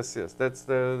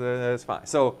 That's fine.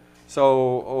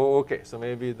 Okay. So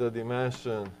maybe the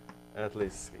dimension at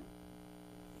least 3.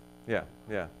 Yeah.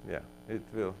 It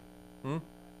will.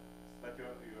 But your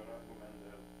argument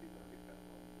didn't depend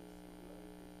on the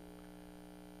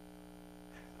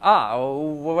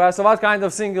singularity. Well, so what kind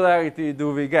of singularity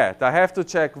do we get? I have to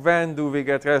check when do we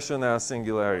get rational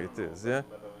singularities. Yeah.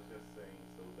 But I was just saying,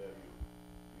 so there you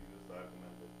use the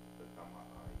argument that the gamma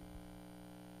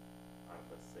I are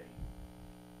the same.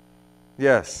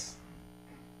 Yes.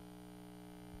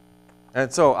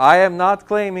 And so I am not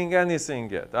claiming anything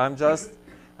yet. I'm just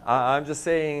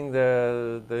saying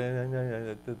the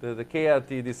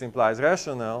KLT, this implies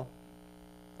rational,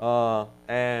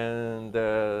 and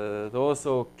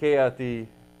also KLT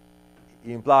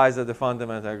implies that the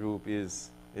fundamental group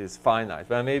is finite.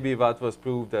 Well, maybe what was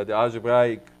proved that the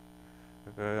algebraic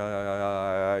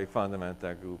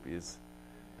fundamental group is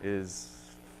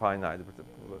finite.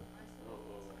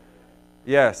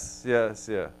 Yes, yeah.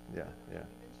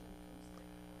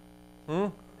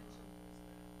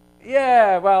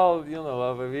 Yeah, well,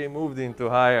 we moved into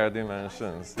higher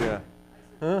dimensions. Yeah.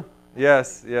 Huh?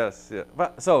 Yes.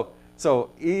 But so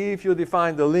if you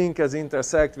define the link as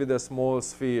intersect with a small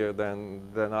sphere, then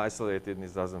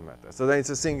isolatedness doesn't matter. So then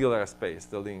it's a singular space,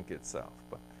 the link itself.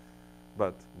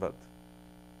 But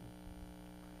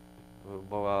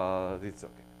it's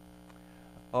okay.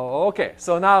 Oh, okay.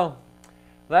 So now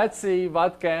let's see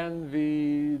what can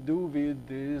we do with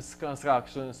this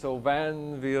construction. So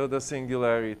when will the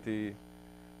singularity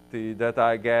that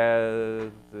I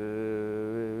get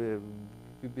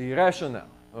be rational?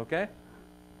 Okay.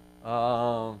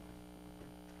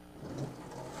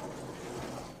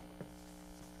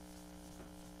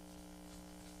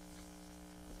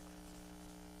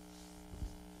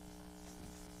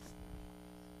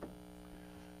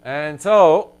 And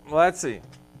so let's see.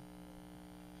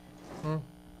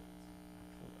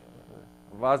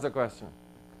 What's the question?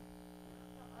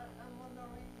 I'm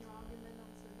wondering your argument on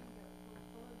Selinger.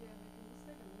 Probably I'm making a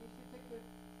mistake. I mean, if you take a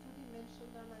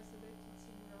two-dimensional isolated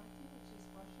singularity, which is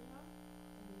rational,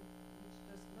 and which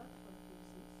does not compute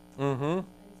this, and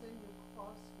then you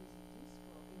cross with this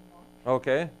for in one.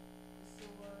 Okay. So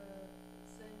then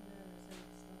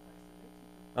it's not isolated.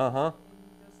 Uh-huh. And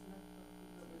it does not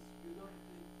compute this. You don't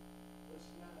take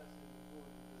rational as a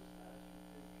whole in the slash, you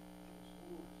take the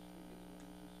schools, you get to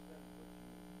suspend what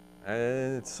you.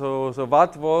 And so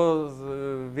what will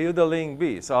the link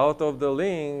be? So out of the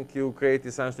link, you create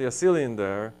essentially a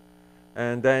cylinder,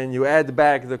 and then you add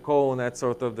back the cone at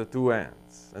sort of the two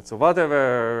ends. And so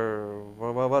whatever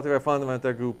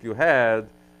fundamental group you had,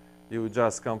 you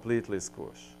just completely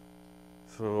squish.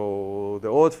 So the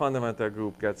old fundamental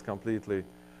group gets completely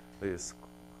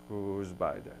squished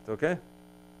by that. Okay.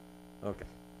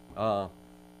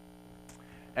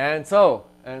 And so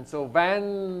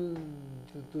when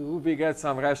do we get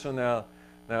some rational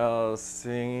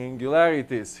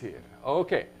singularities here?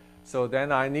 Okay, so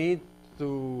then I need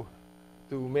to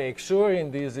make sure in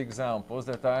these examples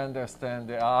that I understand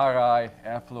the Ri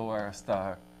f lower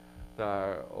star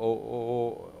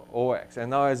OX. And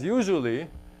now, as usually,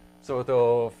 sort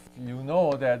of, you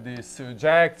know that this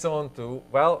projects onto,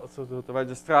 well, so I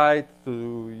just tried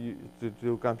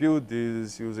to compute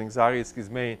this using Zariski's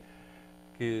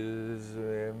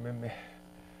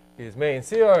his main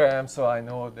theorem, so I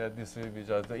know that this will be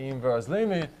just the inverse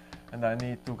limit, and I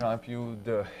need to compute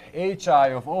the hi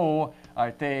of O.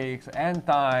 I take n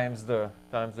times the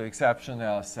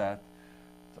exceptional set.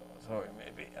 So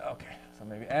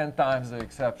maybe n times the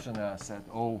exceptional set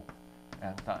O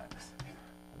n times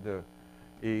the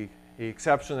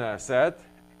exceptional set,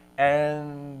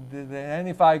 and then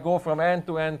if I go from n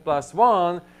to n plus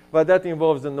 1, but that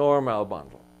involves the normal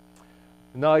bundle.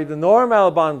 Now, if the normal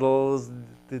bundles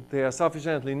they are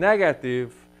sufficiently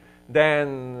negative,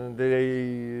 then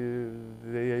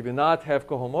they will not have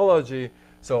cohomology.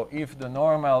 So if the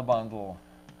normal bundle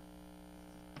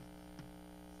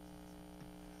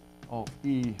of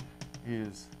E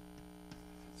is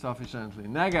sufficiently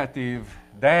negative,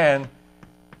 then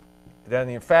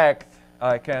in fact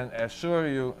I can assure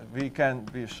you, we can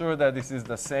be sure that this is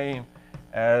the same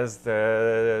as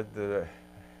the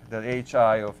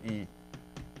HI of E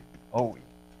OE.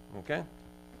 Okay?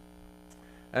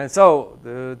 And so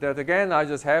that again, I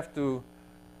just have to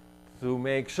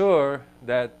make sure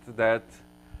that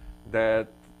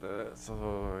so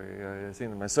I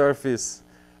think my surface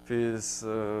is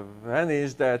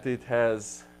vanished, that it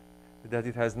has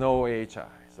no HIs.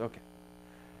 Okay.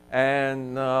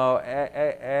 And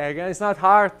again, it's not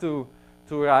hard to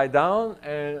write down.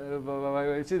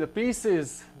 You see the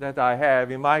pieces that I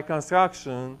have in my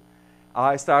construction,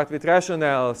 I start with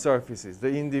rational surfaces. The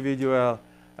individual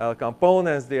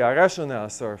components, they are rational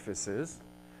surfaces.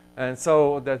 And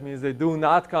so that means they do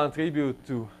not contribute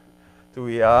to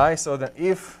EI. So that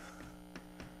if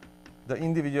the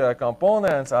individual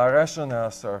components are rational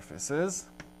surfaces,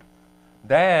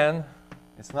 then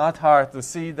it's not hard to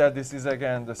see that this is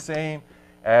again the same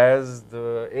as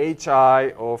the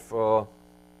HI of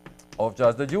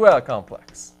just the dual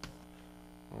complex.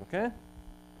 Okay?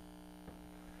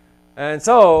 And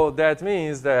so that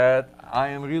means that I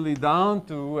am really down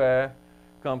to a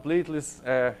completely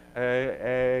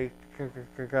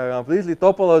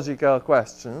topological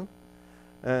question.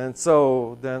 And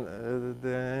so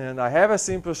then I have a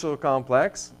simple Schur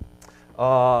complex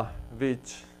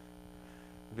which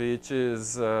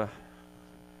has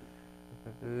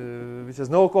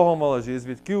no cohomologies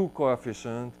with Q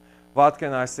coefficient. What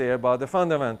can I say about the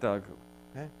fundamental group?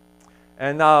 Okay?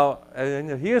 And now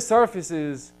here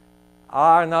surfaces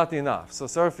are not enough. So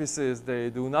surfaces,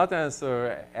 they do not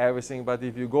answer everything, but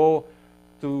if you go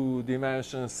to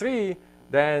dimension 3,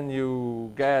 then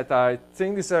you get, I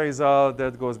think this is a result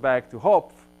that goes back to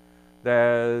Hopf,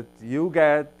 that you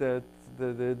get that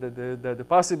the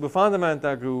possible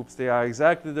fundamental groups, they are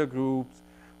exactly the groups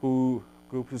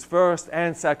whose first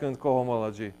and second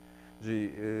cohomology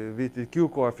with the Q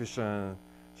coefficient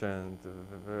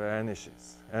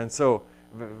vanishes. And so,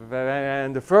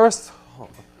 when the first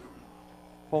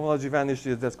homology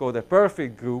vanishes, that's called a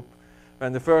perfect group.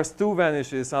 When the first two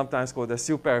vanishes, sometimes called a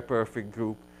super perfect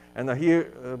group. And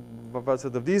here, but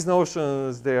sort of these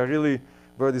notions, they are really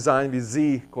were designed with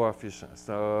Z coefficients.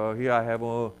 So here I have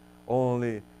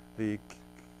only the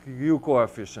Q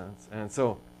coefficients. And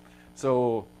so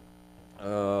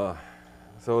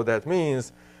that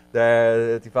means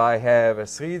that if I have a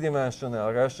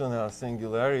three-dimensional rational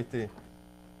singularity,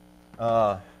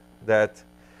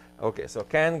 okay, so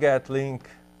can get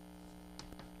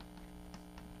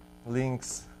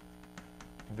links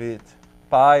with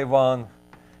pi 1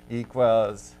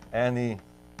 equals any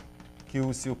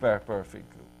Q super perfect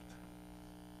group.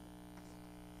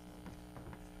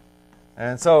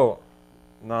 And so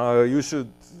now you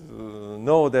should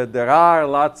know that there are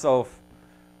lots of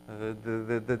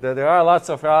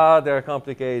rather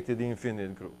complicated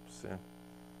infinite groups. Yeah?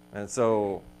 And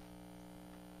so,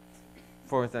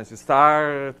 for instance, you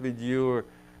start with your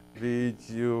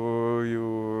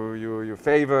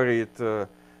favorite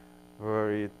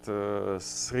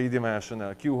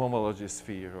three-dimensional Q homology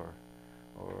sphere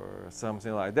or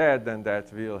something like that, then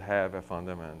that will have a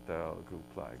fundamental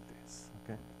group like this.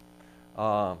 Okay,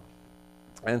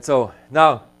 and so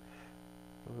now,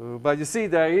 but you see,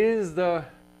 there is there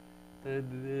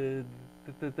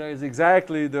is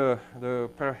exactly the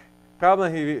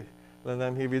problem here.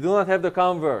 We do not have the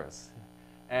converse.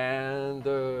 And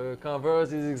the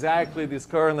converse is exactly this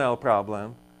kernel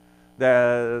problem,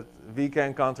 that we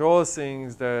can control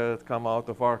things that come out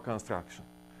of our construction,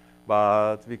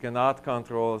 but we cannot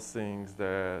control things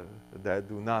that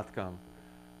do not come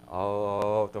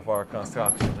out of our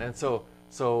construction. And so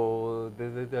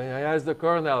there's the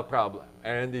kernel problem.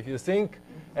 And if you think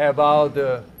about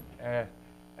the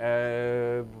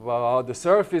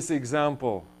surface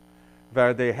example,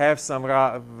 where they have some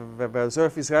where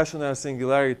surface rational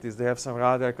singularities, they have some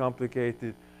rather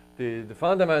complicated, the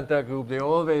fundamental group, they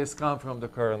always come from the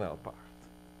kernel part.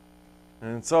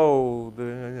 And so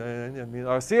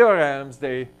our theorems,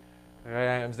 they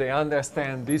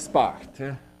understand this part.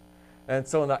 Yeah? And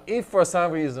so now if for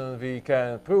some reason we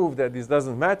can prove that this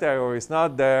doesn't matter or it's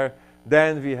not there,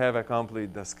 then we have a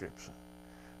complete description.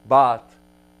 But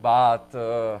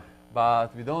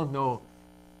we don't know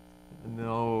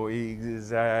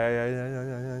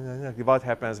exactly what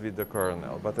happens with the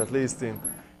kernel, but at least in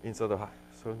sort of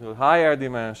higher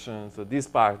dimensions, so this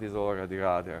part is already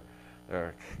rather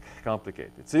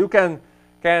complicated. So you can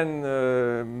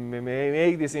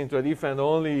make this into a different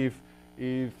only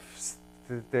if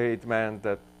statement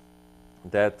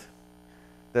that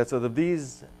that sort of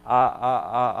these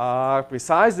are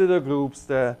precisely the groups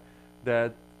that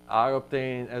are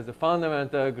obtained as the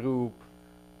fundamental group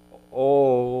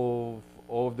of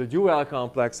the dual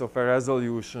complex of a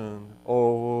resolution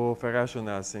of a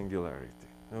rational singularity.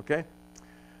 Okay?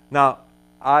 Now,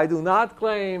 I do not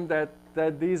claim that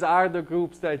these are the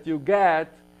groups that you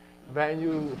get when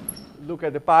you look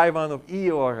at the pi 1 of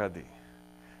E already.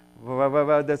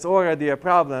 Well, that's already a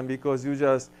problem because you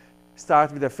just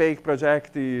start with a fake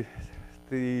projective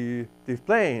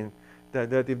plane.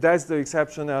 That if that's the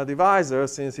exceptional divisor,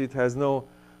 since it has no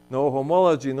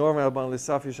homology, normal bound is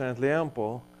sufficiently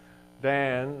ample,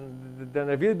 then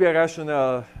there will be a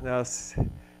rational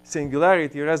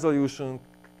singularity. Resolution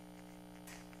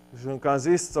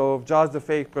consists of just the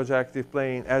fake projective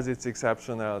plane as its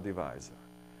exceptional divisor.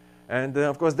 And then,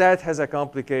 of course, that has a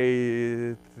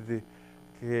complicated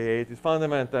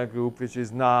fundamental group, which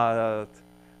is not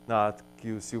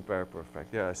Q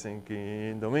superperfect. Yeah, I think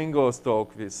in Domingo's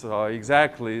talk we saw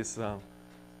exactly some.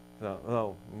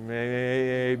 No,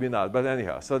 maybe not. But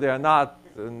anyhow, so they are not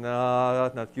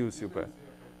Q super.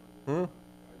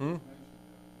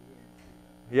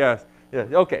 Yes.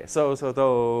 Yes. Okay. So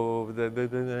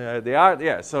they are.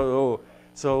 Yeah. So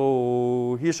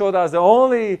he showed us the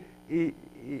only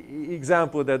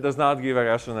example that does not give a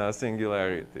rational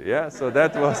singularity. Yeah. So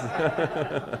that was.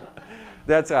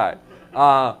 That's right.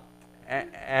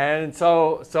 And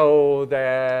so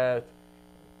that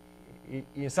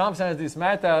in some sense these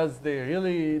methods they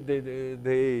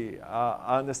really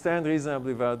understand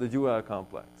reasonably well the dual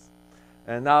complex.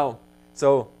 And now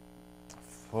so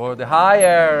for the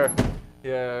higher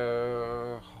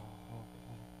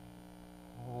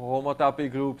homotopy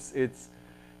groups it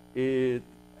is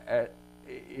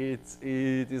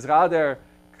rather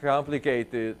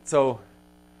complicated. So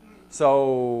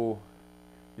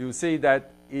you see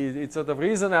that it's sort of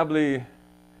reasonably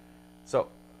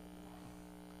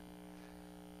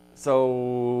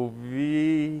so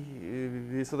we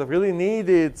sort of really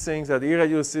needed things that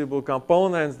irreducible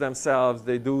components themselves,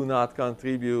 they do not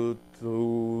contribute to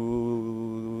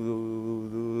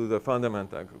the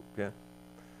fundamental group. Yeah,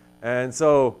 and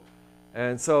so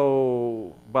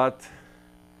but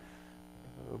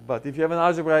if you have an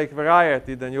algebraic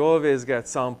variety, then you always get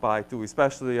some pi 2,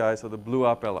 especially I sort of blew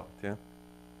up a lot. Yeah.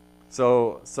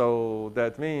 So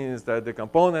that means that the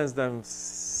components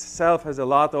themselves has a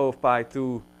lot of pi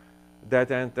 2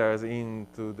 that enters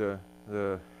into the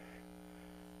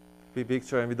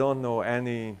picture, and we don't know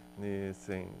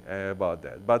anything about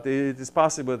that. But it is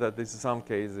possible that in some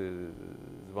cases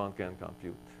one can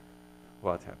compute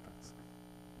what happens.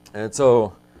 And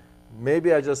so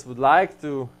maybe I just would like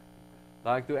to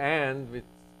end with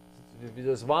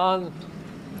just one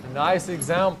nice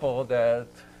example that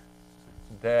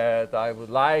I would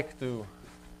like to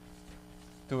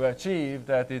achieve,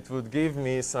 that it would give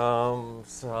me some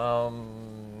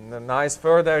nice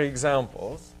further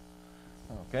examples.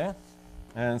 Okay,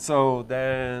 and so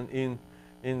then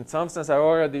in some sense I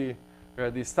already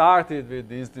started with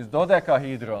this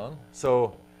dodecahedron.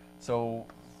 So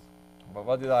but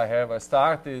what did I have? I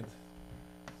started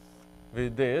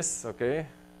with this, okay,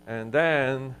 and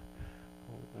then,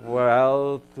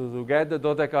 well, to get the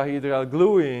dodecahedral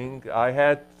gluing, I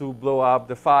had to blow up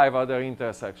the 5 other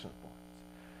intersection points.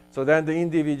 So then the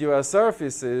individual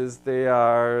surfaces, they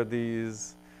are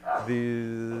these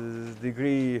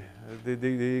degree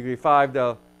 5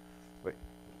 del. Wait.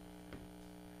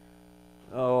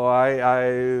 Oh,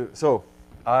 I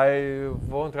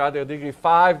want rather degree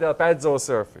 5 del Pezzo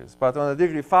surface, but on a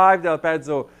degree 5 del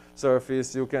Pezzo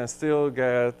surface, you can still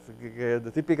get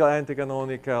the typical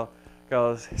anticanonical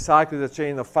cycle with a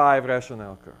chain of 5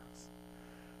 rational curves.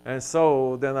 And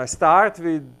so then I start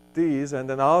with these, and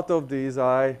then out of these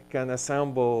I can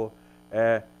assemble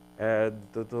the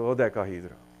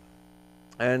dodecahedron.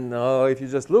 And if you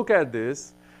just look at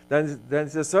this, then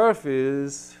it's a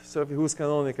surface whose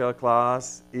canonical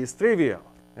class is trivial.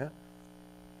 Yeah?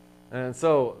 And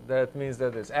so that means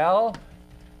that it's L,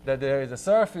 that there is a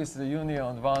surface, the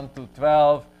union 1 to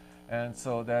 12, and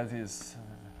so that is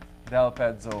del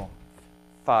Pezzo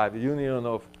 5, the union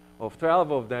of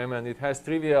 12 of them, and it has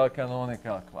trivial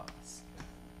canonical class.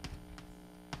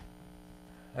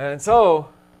 And so,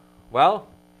 well,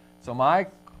 so my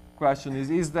question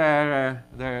is there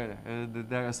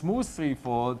a smooth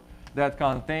threefold that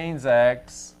contains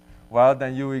X? Well,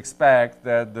 then you expect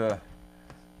that the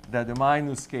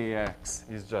minus kx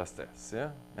is just S. Yeah?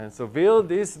 And so will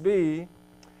this be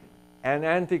an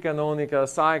anticanonical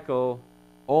cycle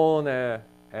on a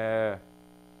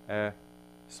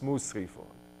smooth threefold?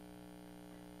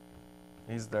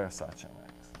 Is there such an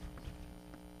X?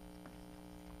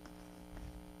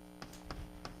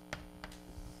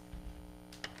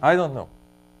 I don't know.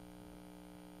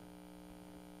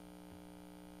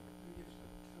 Do you give some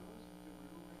tools into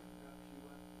gluing the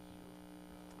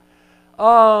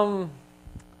Q1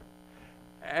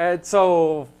 And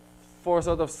so for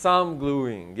sort of some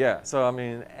gluing, yeah. So I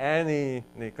mean, any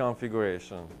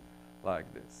configuration like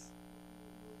this.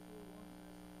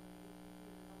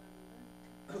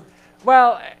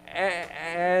 Well,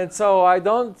 and so I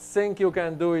don't think you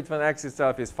can do it when X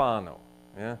itself is Fano.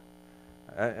 Yeah.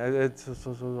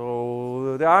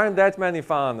 So there aren't that many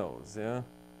Fanos. Yeah.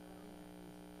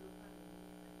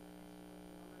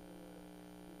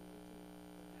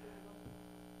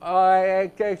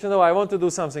 Actually, no, I want to do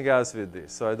something else with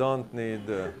this, so I don't need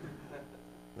the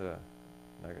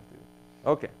negativity.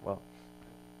 Okay, well.